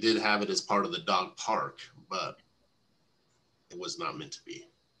plans, we did have it as part of the dog park, but it was not meant to be.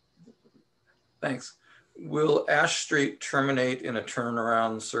 Thanks. Will Ash Street terminate in a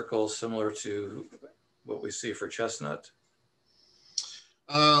turnaround circle similar to what we see for Chestnut?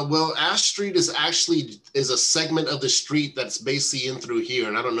 Well, Ash Street is a segment of the street that's basically in through here.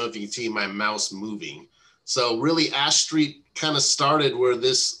 And I don't know if you can see my mouse moving. So really Ash Street kind of started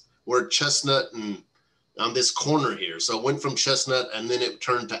where Chestnut and on this corner here. So it went from Chestnut and then it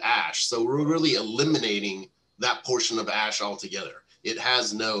turned to Ash. So we're really eliminating that portion of Ash altogether. It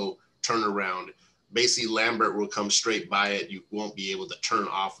has no turnaround. Basically Lambert will come straight by it. You won't be able to turn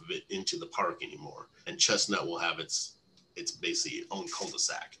off of it into the park anymore. And Chestnut will have its basically own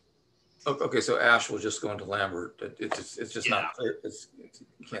cul-de-sac. Okay, so Ash will just go into Lambert. It's just not clear.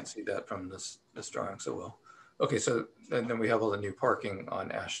 You can't see that from this drawing so well. Okay, so then we have all the new parking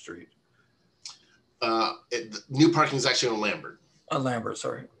on Ash Street. New parking is actually on Lambert. On Lambert,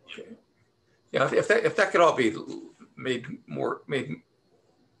 sorry. Okay. Yeah, if that could all be made more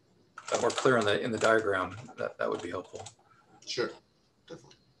clear in the diagram, that would be helpful. Sure,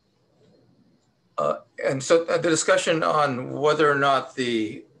 definitely. And so the discussion on whether or not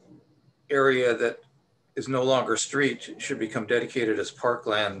the area that is no longer street should become dedicated as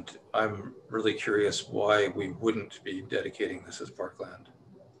parkland, I'm really curious why we wouldn't be dedicating this as parkland.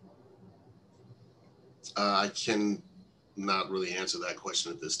 I can not really answer that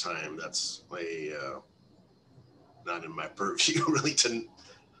question at this time. That's not in my purview really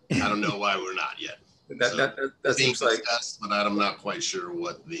I don't know why we're not yet. That seems like, but I'm not quite sure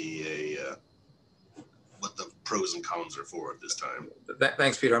what the pros and cons are for at this time.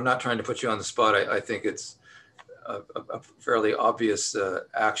 Thanks, Peter. I'm not trying to put you on the spot. I think it's a fairly obvious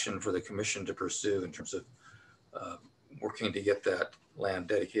action for the commission to pursue in terms of working to get that land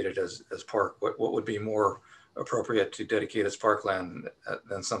dedicated as park. What would be more appropriate to dedicate as parkland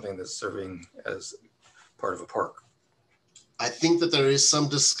than something that's serving as part of a park? I think that there is some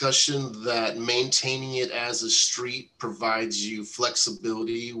discussion that maintaining it as a street provides you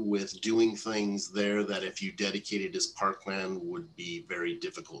flexibility with doing things there that if you dedicate it as parkland would be very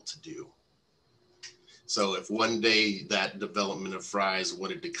difficult to do. So if one day that development of Fry's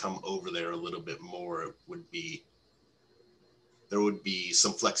wanted to come over there a little bit more, there would be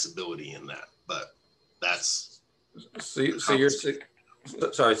some flexibility in that, but that's. So you're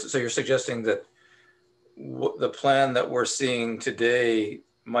suggesting that the plan that we're seeing today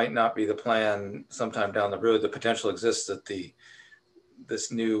might not be the plan sometime down the road. The potential exists that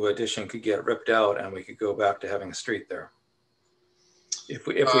this new addition could get ripped out and we could go back to having a street there. I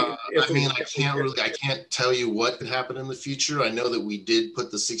can't tell you what could happen in the future. I know that we did put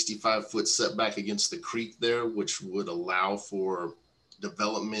the 65-foot setback against the creek there, which would allow for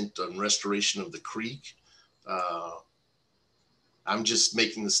development and restoration of the creek. I'm just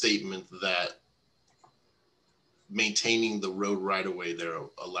making the statement that maintaining the road right away there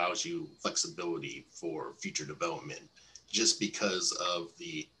allows you flexibility for future development, just because of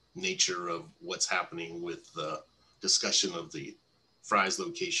the nature of what's happening with the discussion of the Fry's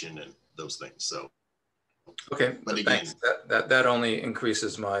location and those things. So, okay, but again, thanks. That only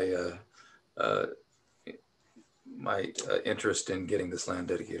increases my interest in getting this land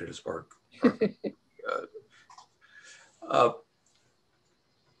dedicated as park.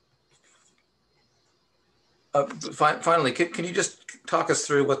 Finally, can you just talk us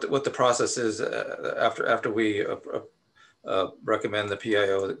through what the process is after we recommend the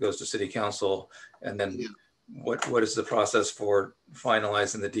PIO that goes to City Council, and then what is the process for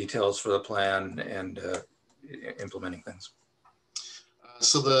finalizing the details for the plan and implementing things?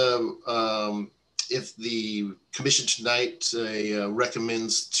 So if the commission tonight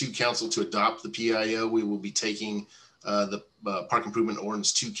recommends to council to adopt the PIO, we will be taking the park improvement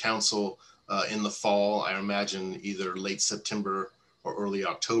ordinance to council in the fall. I imagine either late September or early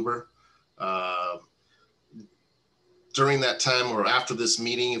October. During that time or after this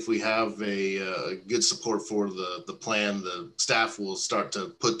meeting, if we have a good support for the plan, the staff will start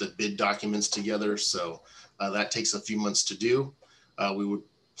to put the bid documents together. So that takes a few months to do. We would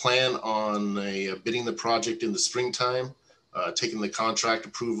plan on bidding the project in the springtime, taking the contract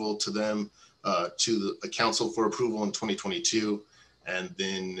approval to them, to the council for approval in 2022, and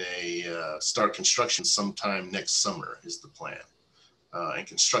then start construction sometime next summer is the plan. And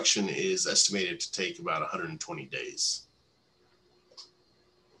construction is estimated to take about 120 days.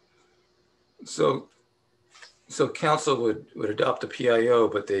 So council would adopt the PIO,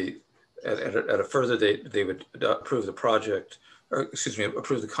 but they at a further date they would approve the project, or excuse me,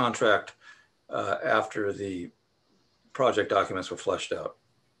 approve the contract after the project documents were fleshed out.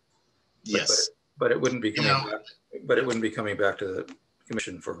 Yes, but it wouldn't be coming back. But it wouldn't be coming back to the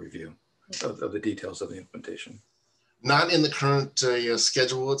commission for review of the details of the implementation. Not in the current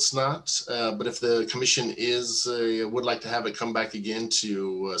schedule, it's not. But if the commission would like to have it come back again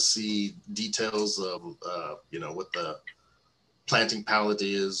to see details of, what the planting palette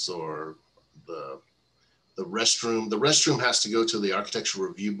is, or the restroom. The restroom has to go to the architectural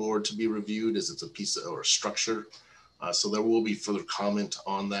review board to be reviewed, as it's a piece of, or a structure. So there will be further comment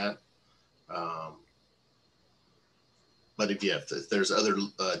on that. But if there's other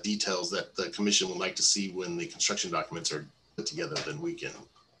details that the commission would like to see when the construction documents are put together, then we can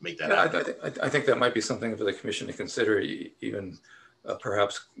make that happen. I think that might be something for the commission to consider, even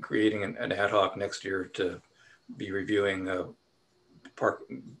perhaps creating an ad hoc next year to be reviewing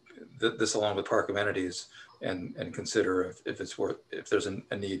this along with park amenities, and consider if there's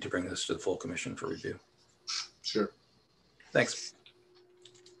a need to bring this to the full commission for review. Sure. Thanks.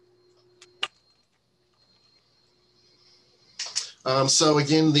 So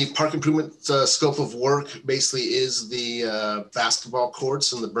again, the park improvement scope of work basically is the basketball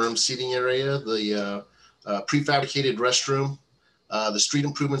courts and the berm seating area, the prefabricated restroom, the street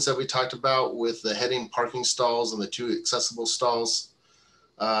improvements that we talked about with the heading parking stalls and the 2 accessible stalls.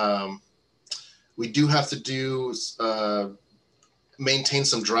 We do have to maintain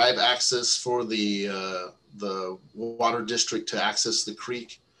some drive access for the water district to access the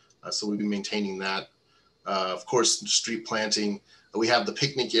creek. So we'll be maintaining that. Of course, street planting. We have the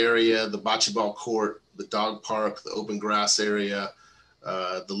picnic area, the bocce ball court, the dog park, the open grass area,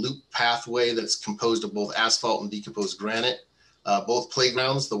 the loop pathway that's composed of both asphalt and decomposed granite, both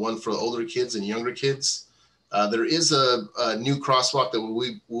playgrounds, the one for older kids and younger kids. There is a new crosswalk that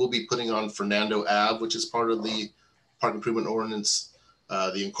we will be putting on Fernando Ave, which is part of the park improvement ordinance.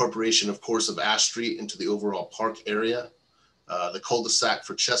 The incorporation, of course, of Ash Street into the overall park area, the cul-de-sac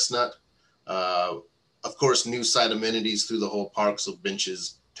for Chestnut. Of course, new site amenities through the whole park, so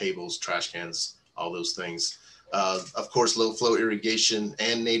benches, tables, trash cans, all those things. Of course, low flow irrigation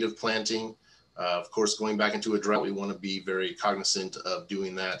and native planting. Of course, going back into a drought, we want to be very cognizant of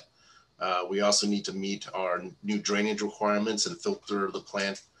doing that. We also need to meet our new drainage requirements and filter the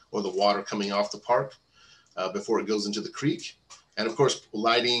plant or the water coming off the park before it goes into the creek. And of course,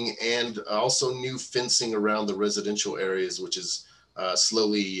 lighting and also new fencing around the residential areas, which is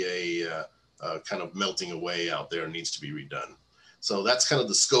slowly kind of melting away out there and needs to be redone. So that's kind of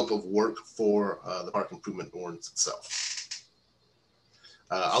the scope of work for the park improvement ordinance itself.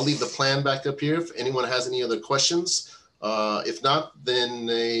 I'll leave the plan back up here if anyone has any other questions. If not, then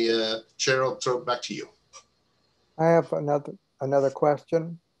Chair, I'll throw it back to you. I have another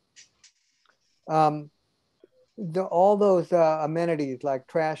question. All those amenities like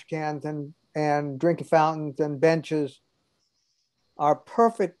trash cans and drinking fountains and benches are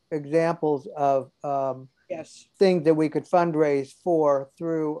perfect examples of yes, things that we could fundraise for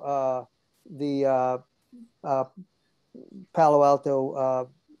through the Palo Alto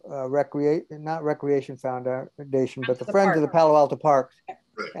not Recreation Foundation, but the Friends of the Palo Alto Parks.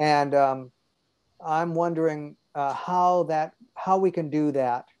 Right. And I'm wondering how we can do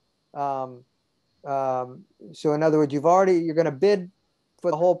that. So in other words, you're going to bid for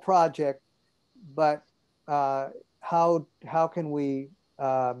the whole project, but how can we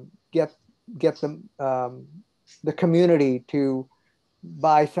get the community to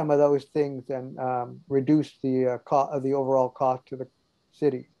buy some of those things and reduce the overall cost to the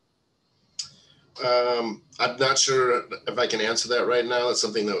city? I'm not sure if I can answer that right now. It's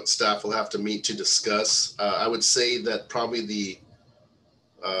something that staff will have to meet to discuss. I would say that probably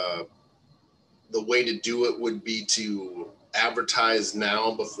the way to do it would be to advertise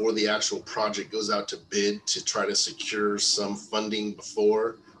now before the actual project goes out to bid, to try to secure some funding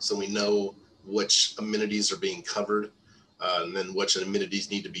before, so we know which amenities are being covered, and then which amenities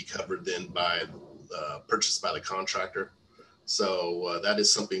need to be covered then by purchased by the contractor. So that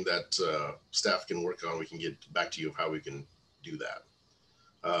is something that staff can work on. We can get back to you of how we can do that.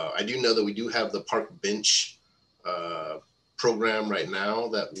 I do know that we do have the park bench program right now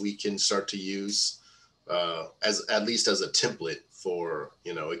that we can start to use as at least as a template for,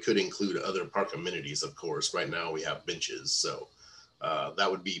 it could include other park amenities, of course. Right now we have benches. So that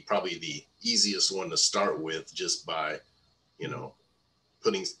would be probably the easiest one to start with, just by,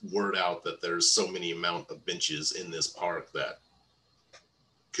 putting word out that there's so many amount of benches in this park that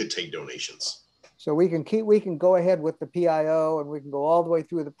could take donations. So we can go ahead with the PIO, and we can go all the way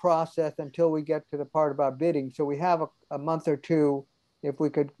through the process until we get to the part about bidding. So we have a month or two, if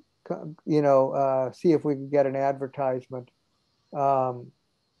we could, see if we can get an advertisement. We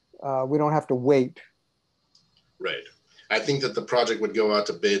don't have to wait. Right. I think that the project would go out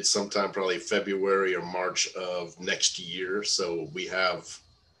to bid sometime probably February or March of next year. So we have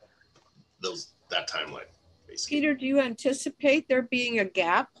that timeline, basically. Peter, do you anticipate there being a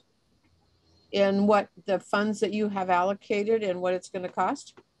gap in what the funds that you have allocated and what it's going to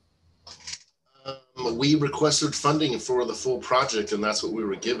cost? We requested funding for the full project, and that's what we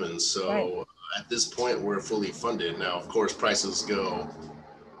were given. So right. At this point, we're fully funded. Now, of course, prices go,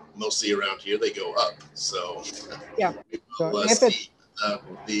 mostly around here, they go up. So yeah. We'll see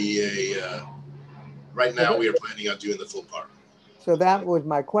right now we are planning on doing the full park. So that was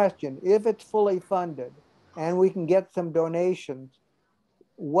my question. If it's fully funded and we can get some donations,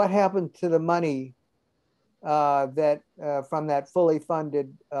 what happens to the money that from that fully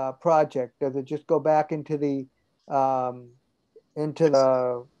funded project? Does it just go back into the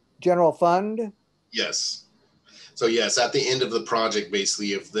general fund? Yes. So yes, at the end of the project,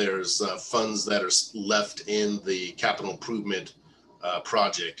 basically, if there's funds that are left in the capital improvement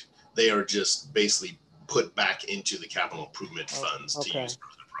project, they are just basically put back into the capital improvement funds to use for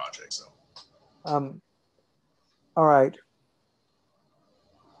the project. So, all right.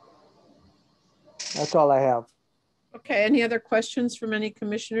 That's all I have. Okay. Any other questions from any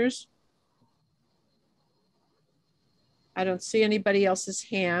commissioners? I don't see anybody else's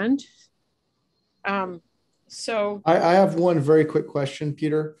hand. So I have one very quick question,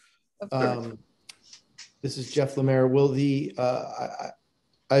 Peter. Of course. This is Jeff Lemaire. Will I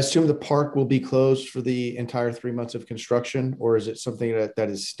assume the park will be closed for the entire 3 months of construction, or is it something that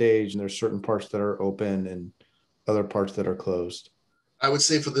is staged and there's certain parts that are open and other parts that are closed? I would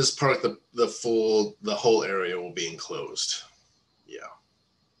say for this park, the whole area will be enclosed. Yeah.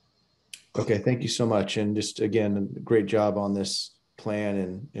 Okay, thank you so much. And just again, great job on this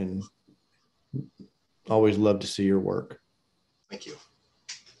plan, and always love to see your work. Thank you.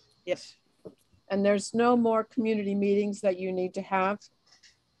 Yes. And there's no more community meetings that you need to have?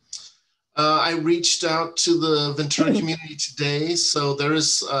 I reached out to the Ventura community today. So there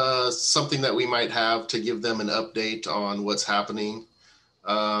is something that we might have to give them an update on what's happening.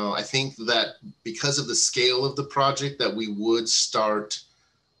 I think that because of the scale of the project, that we would start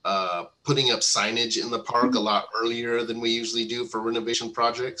putting up signage in the park a lot earlier than we usually do for renovation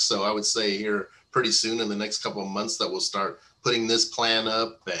projects. So I would say here pretty soon in the next couple of months that we'll start putting this plan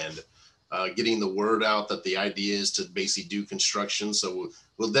up and getting the word out that the idea is to basically do construction. So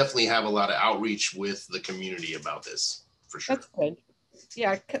we'll definitely have a lot of outreach with the community about this, for sure. That's good.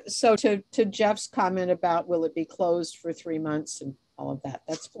 Yeah. So to Jeff's comment about will it be closed for 3 months and all of that,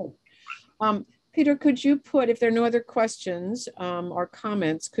 that's good. Peter, could you put, if there are no other questions or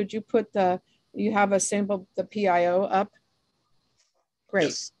comments, could you put you have a sample, the PIO up? Great.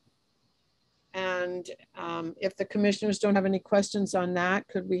 Yes. And if the commissioners don't have any questions on that,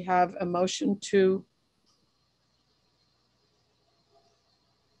 could we have a motion to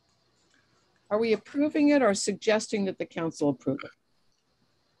Are we approving it or suggesting that the council approve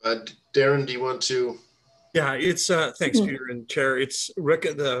it? Darren, do you want to? Yeah, it's thanks, Peter and Chair. It's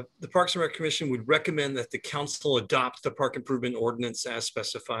the Parks and Rec Commission would recommend that the council adopt the park improvement ordinance as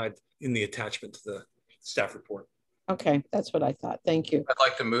specified in the attachment to the staff report. Okay, that's what I thought. Thank you. I'd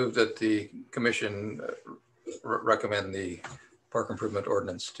like to move that the commission recommend the park improvement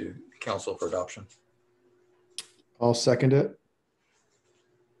ordinance to council for adoption. I'll second it.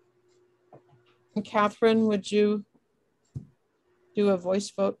 And Catherine, would you do a voice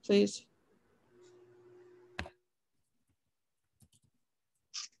vote, please?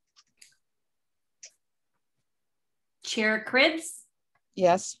 Chair Cribbs?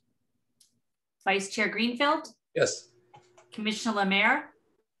 Yes. Vice Chair Greenfield? Yes. Commissioner Lemaire?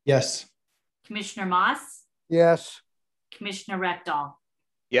 Yes. Commissioner Moss? Yes. Commissioner Reckdahl?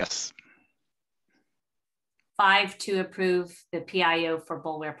 Yes. 5 to approve the PIO for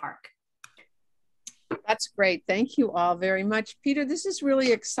Boulware Park. That's great. Thank you all very much. Peter, this is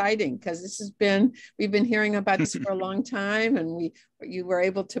really exciting because this has been, we've been hearing about this for a long time, and you were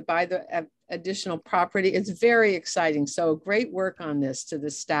able to buy the additional property. It's very exciting. So great work on this to the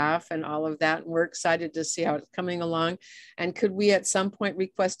staff and all of that. And we're excited to see how it's coming along. And could we at some point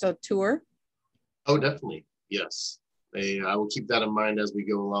request a tour? Oh, definitely. Yes. I will keep that in mind as we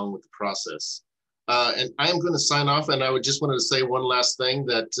go along with the process. And I am going to sign off, and I would just wanted to say one last thing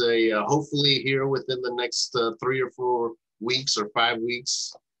that hopefully here within the next 3 or 4 weeks or 5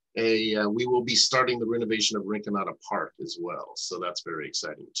 weeks, we will be starting the renovation of Rinconada Park as well. So that's very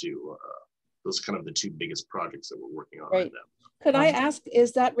exciting too. Those are kind of the 2 biggest projects that we're working on right now. Could I ask,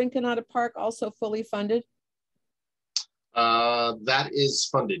 is that Rinconada Park also fully funded? That is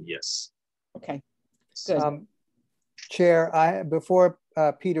funded, yes. Okay, good. Chair, before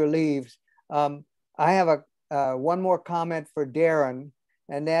Peter leaves, I have one more comment for Darren,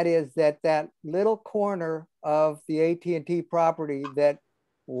 and that is that little corner of the AT&T property that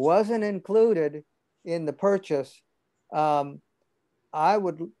wasn't included in the purchase, I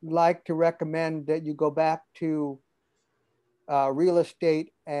would like to recommend that you go back to real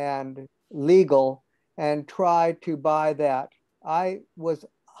estate and legal and try to buy that. I was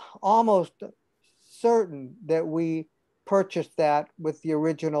almost certain that we purchased that with the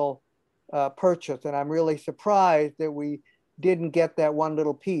original purchase, and I'm really surprised that we didn't get that one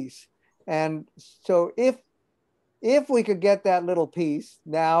little piece. And so if we could get that little piece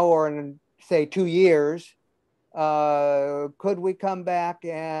now or in say 2 years, could we come back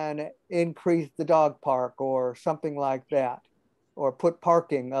and increase the dog park or something like that, or put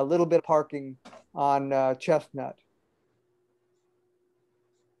parking, a little bit of parking on Chestnut?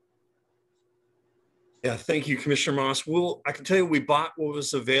 Yeah, thank you, Commissioner Moss. I can tell you we bought what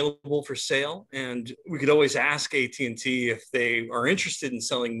was available for sale, and we could always ask AT&T if they are interested in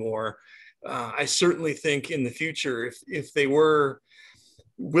selling more. I certainly think in the future, if they were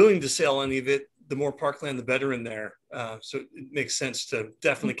willing to sell any of it, the more parkland, the better in there. So it makes sense to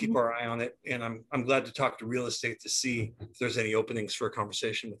definitely keep our eye on it. And I'm glad to talk to real estate to see if there's any openings for a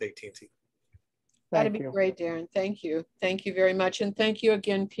conversation with AT&T. That'd be great, Darren. Thank you. Thank you very much. And thank you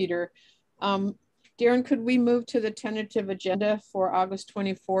again, Peter. Darren, could we move to the tentative agenda for August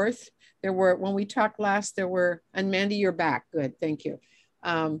 24th? When we talked last, and Mandy, you're back. Good, thank you.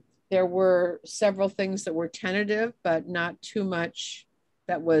 There were several things that were tentative, but not too much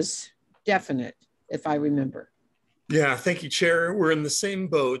that was definite, if I remember. Yeah, thank you, Chair. We're in the same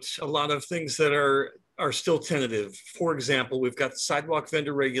boat. A lot of things that are still tentative. For example, we've got sidewalk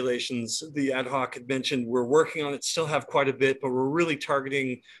vendor regulations. The ad hoc had mentioned we're working on it, still have quite a bit, but we're really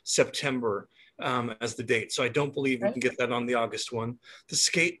targeting September as the date. So I don't believe we can get that on the August one. The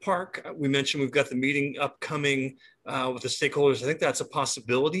skate park, we mentioned we've got the meeting upcoming with the stakeholders. I think that's a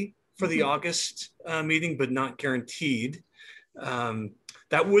possibility for the August meeting, but not guaranteed.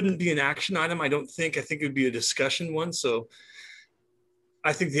 That wouldn't be an action item, I don't think. I think it would be a discussion one. So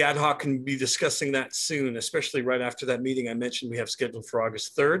I think the ad hoc can be discussing that soon, especially right after that meeting I mentioned we have scheduled for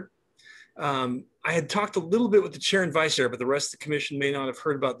August 3rd. I had talked a little bit with the chair and vice chair, but the rest of the commission may not have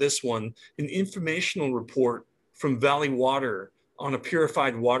heard about this one. An informational report from Valley Water on a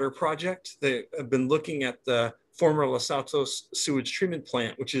purified water project. They have been looking at the former Los Altos sewage treatment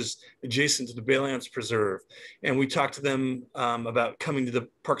plant, which is adjacent to the Baylands Preserve. And we talked to them about coming to the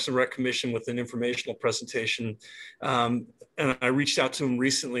Parks and Rec Commission with an informational presentation. And I reached out to them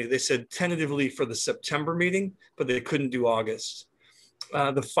recently. They said tentatively for the September meeting, but they couldn't do August.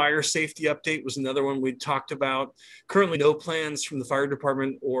 The fire safety update was another one we talked about. Currently no plans from the fire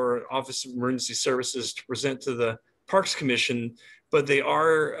department or Office of Emergency Services to present to the Parks Commission, but they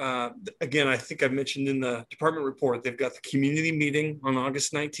are, again, I think I mentioned in the department report, they've got the community meeting on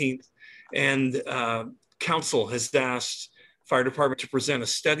August 19th, And council has asked fire department to present a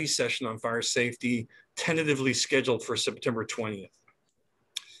study session on fire safety, tentatively scheduled for September 20th.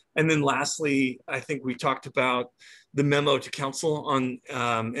 And then lastly, I think we talked about the memo to council on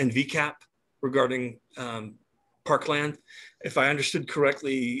NVCAP regarding parkland. If I understood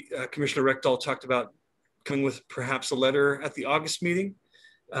correctly, Commissioner Reckdahl talked about coming with perhaps a letter at the August meeting.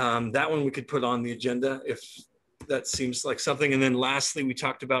 That one we could put on the agenda if that seems like something. And then lastly, we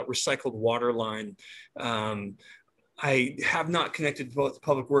talked about recycled water line. I have not connected both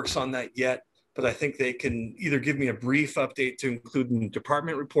Public Works on that yet, but I think they can either give me a brief update to include in the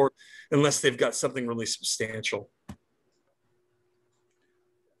department report, unless they've got something really substantial.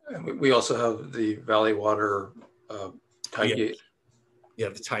 And we also have the Valley Water Tide Gate. Yeah,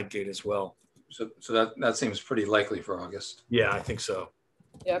 the Tide Gate as well. So that seems pretty likely for August. Yeah, I think so.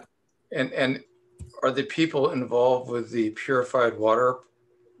 Yep. And are the people involved with the purified water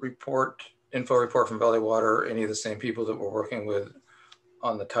report, info report from Valley Water, any of the same people that we're working with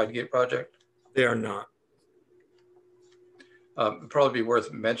on the Tide Gate project? They are not. It'd probably be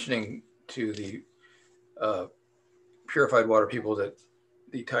worth mentioning to the purified water people that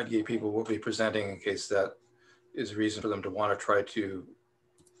the Tide Gate people will be presenting, in case that is a reason for them to want to try to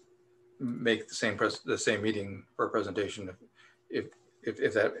make the same meeting for a presentation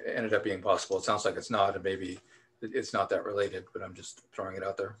if that ended up being possible. It sounds like it's not, and maybe it's not that related, but I'm just throwing it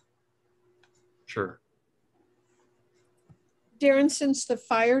out there. Sure. Darren, since the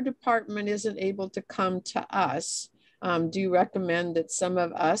fire department isn't able to come to us, do you recommend that some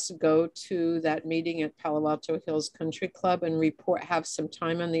of us go to that meeting at Palo Alto Hills Country Club and have some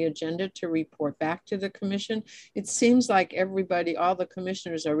time on the agenda to report back to the commission? It seems like everybody, all the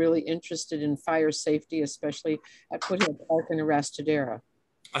commissioners are really interested in fire safety, especially at Foothill Park and Arastadero.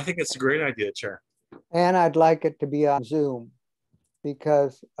 I think it's a great idea, Chair. And I'd like it to be on Zoom,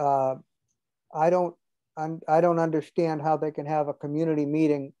 because I don't understand how they can have a community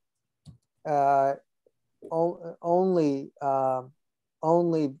meeting only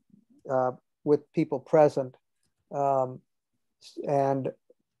with people present, and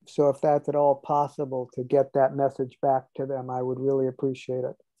so if that's at all possible to get that message back to them, I would really appreciate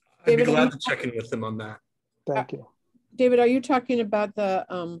it. I'd be glad to check in with them on that. Thank you. David, are you talking about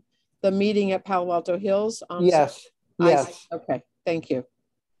the meeting at Palo Alto Hills? Yes. Yes. Okay. Thank you.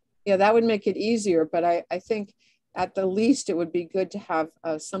 Yeah, that would make it easier, but I think at the least it would be good to have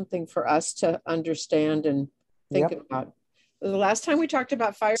something for us to understand and think about. The last time we talked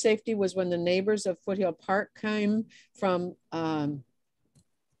about fire safety was when the neighbors of Foothill Park came from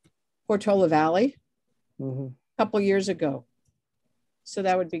Portola Valley a couple years ago. So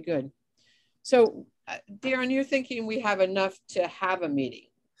that would be good. So Darren, you're thinking we have enough to have a meeting?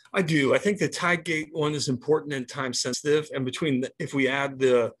 I do. I think the Tide Gate one is important and time sensitive. And if we add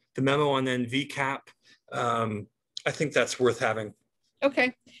the memo on NVCAP, I think that's worth having.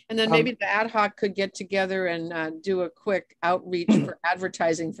 Okay. And then maybe the ad hoc could get together and do a quick outreach for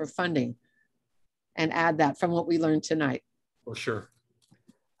advertising for funding and add that from what we learned tonight. For sure.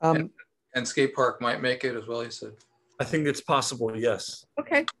 And skate park might make it as well, you said. I think it's possible, yes.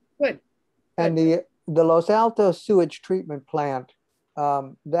 Okay, good. And the Los Altos sewage treatment plant,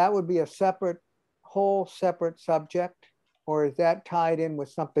 that would be a whole separate subject, or is that tied in with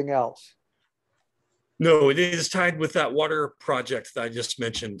something else? No, it is tied with that water project that I just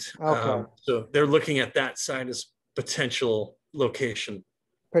mentioned. Okay. So they're looking at that site as potential location.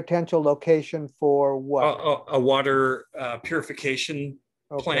 Potential location for what? A water purification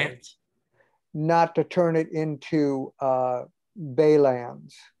plant. Not to turn it into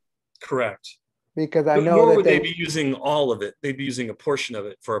baylands. Correct. Because I know nor that would they be using all of it. They'd be using a portion of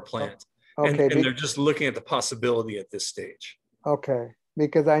it for a plant. Okay. And they're just looking at the possibility at this stage. Okay,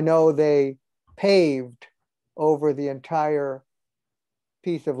 because I know they paved over the entire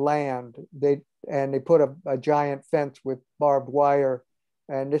piece of land. They put a giant fence with barbed wire,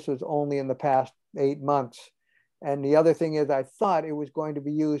 and this was only in the past 8 months. And the other thing is, I thought it was going to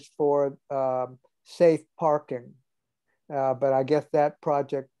be used for safe parking, but I guess that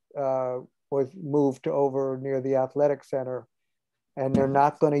project was moved over near the athletic center, and they're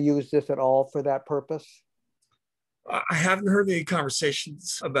not going to use this at all for that purpose. I haven't heard any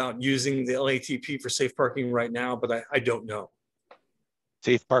conversations about using the LATP for safe parking right now, but I don't know.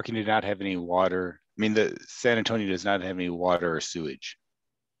 Safe parking did not have any water. I mean, the San Antonio does not have any water or sewage.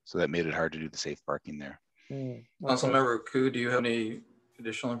 So that made it hard to do the safe parking there. Okay. Councilmember Koo, do you have any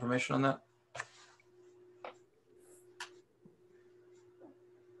additional information on that?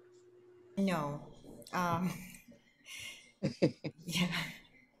 No. Yeah.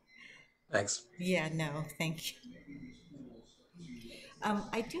 Thanks. Yeah, no, thank you.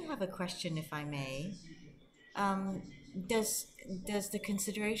 I do have a question, if I may. Does the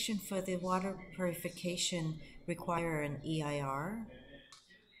consideration for the water purification require an EIR?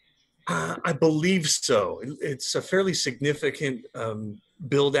 I believe so. It's a fairly significant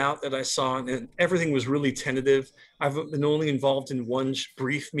build out that I saw, and everything was really tentative. I've been only involved in one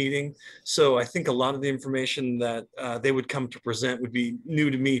brief meeting, so I think a lot of the information that they would come to present would be new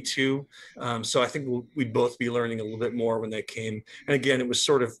to me too. So I think we'd both be learning a little bit more when they came. And again, it was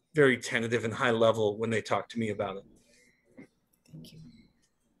sort of very tentative and high level when they talked to me about it. Thank you.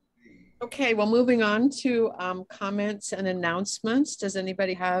 Okay, well, moving on to comments and announcements. Does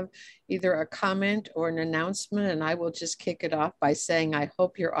anybody have either a comment or an announcement? And I will just kick it off by saying I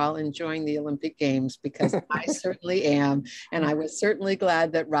hope you're all enjoying the Olympic Games, because I certainly am. And I was certainly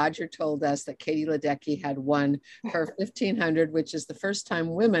glad that Roger told us that Katie Ledecky had won her 1500, which is the first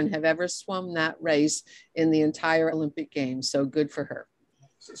time women have ever swum that race in the entire Olympic Games. So good for her.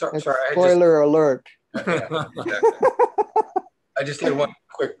 Sorry, Spoiler alert. I just had one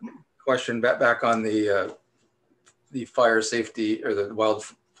quick question back on the fire safety or the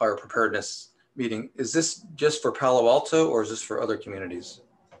wildfire preparedness meeting. Is this just for Palo Alto or is this for other communities?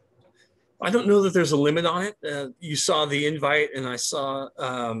 I don't know that there's a limit on it. You saw the invite and I saw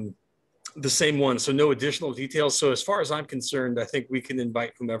the same one, so no additional details. So as far as I'm concerned, I think we can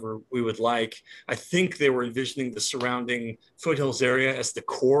invite whomever we would like. I think they were envisioning the surrounding foothills area as the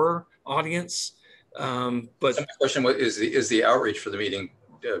core audience. But the question is the outreach for the meeting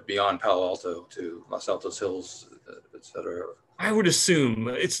beyond Palo Alto to Los Altos Hills, et cetera? I would assume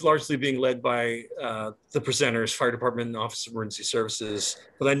it's largely being led by the presenters, Fire Department and Office of Emergency Services.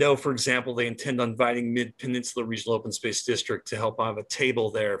 But I know, for example, they intend on inviting Mid-Peninsula Regional Open Space District to help have a table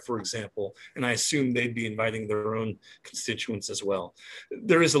there, for example. And I assume they'd be inviting their own constituents as well.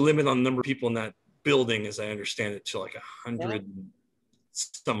 There is a limit on the number of people in that building, as I understand it, to like 100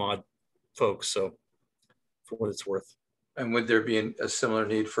 some odd folks. So for what it's worth. And would there be a similar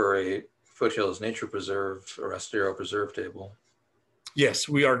need for a Foothills Nature Preserve or Estero Preserve table? Yes,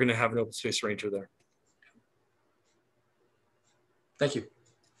 we are going to have an open space ranger there. Thank you.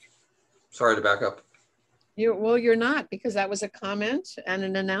 Sorry to back up. Well, you're not, because that was a comment and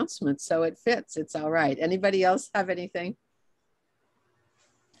an announcement, so it fits. It's all right. Anybody else have anything?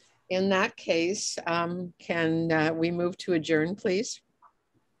 In that case, can we move to adjourn, please?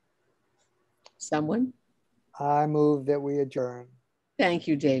 Someone? I move that we adjourn. Thank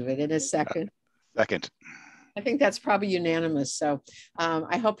you, David. In a second. Second. I think that's probably unanimous. So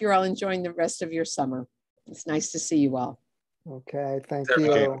I hope you're all enjoying the rest of your summer. It's nice to see you all. Okay, thank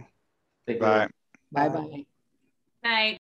you. you. Bye. Bye-bye. Bye.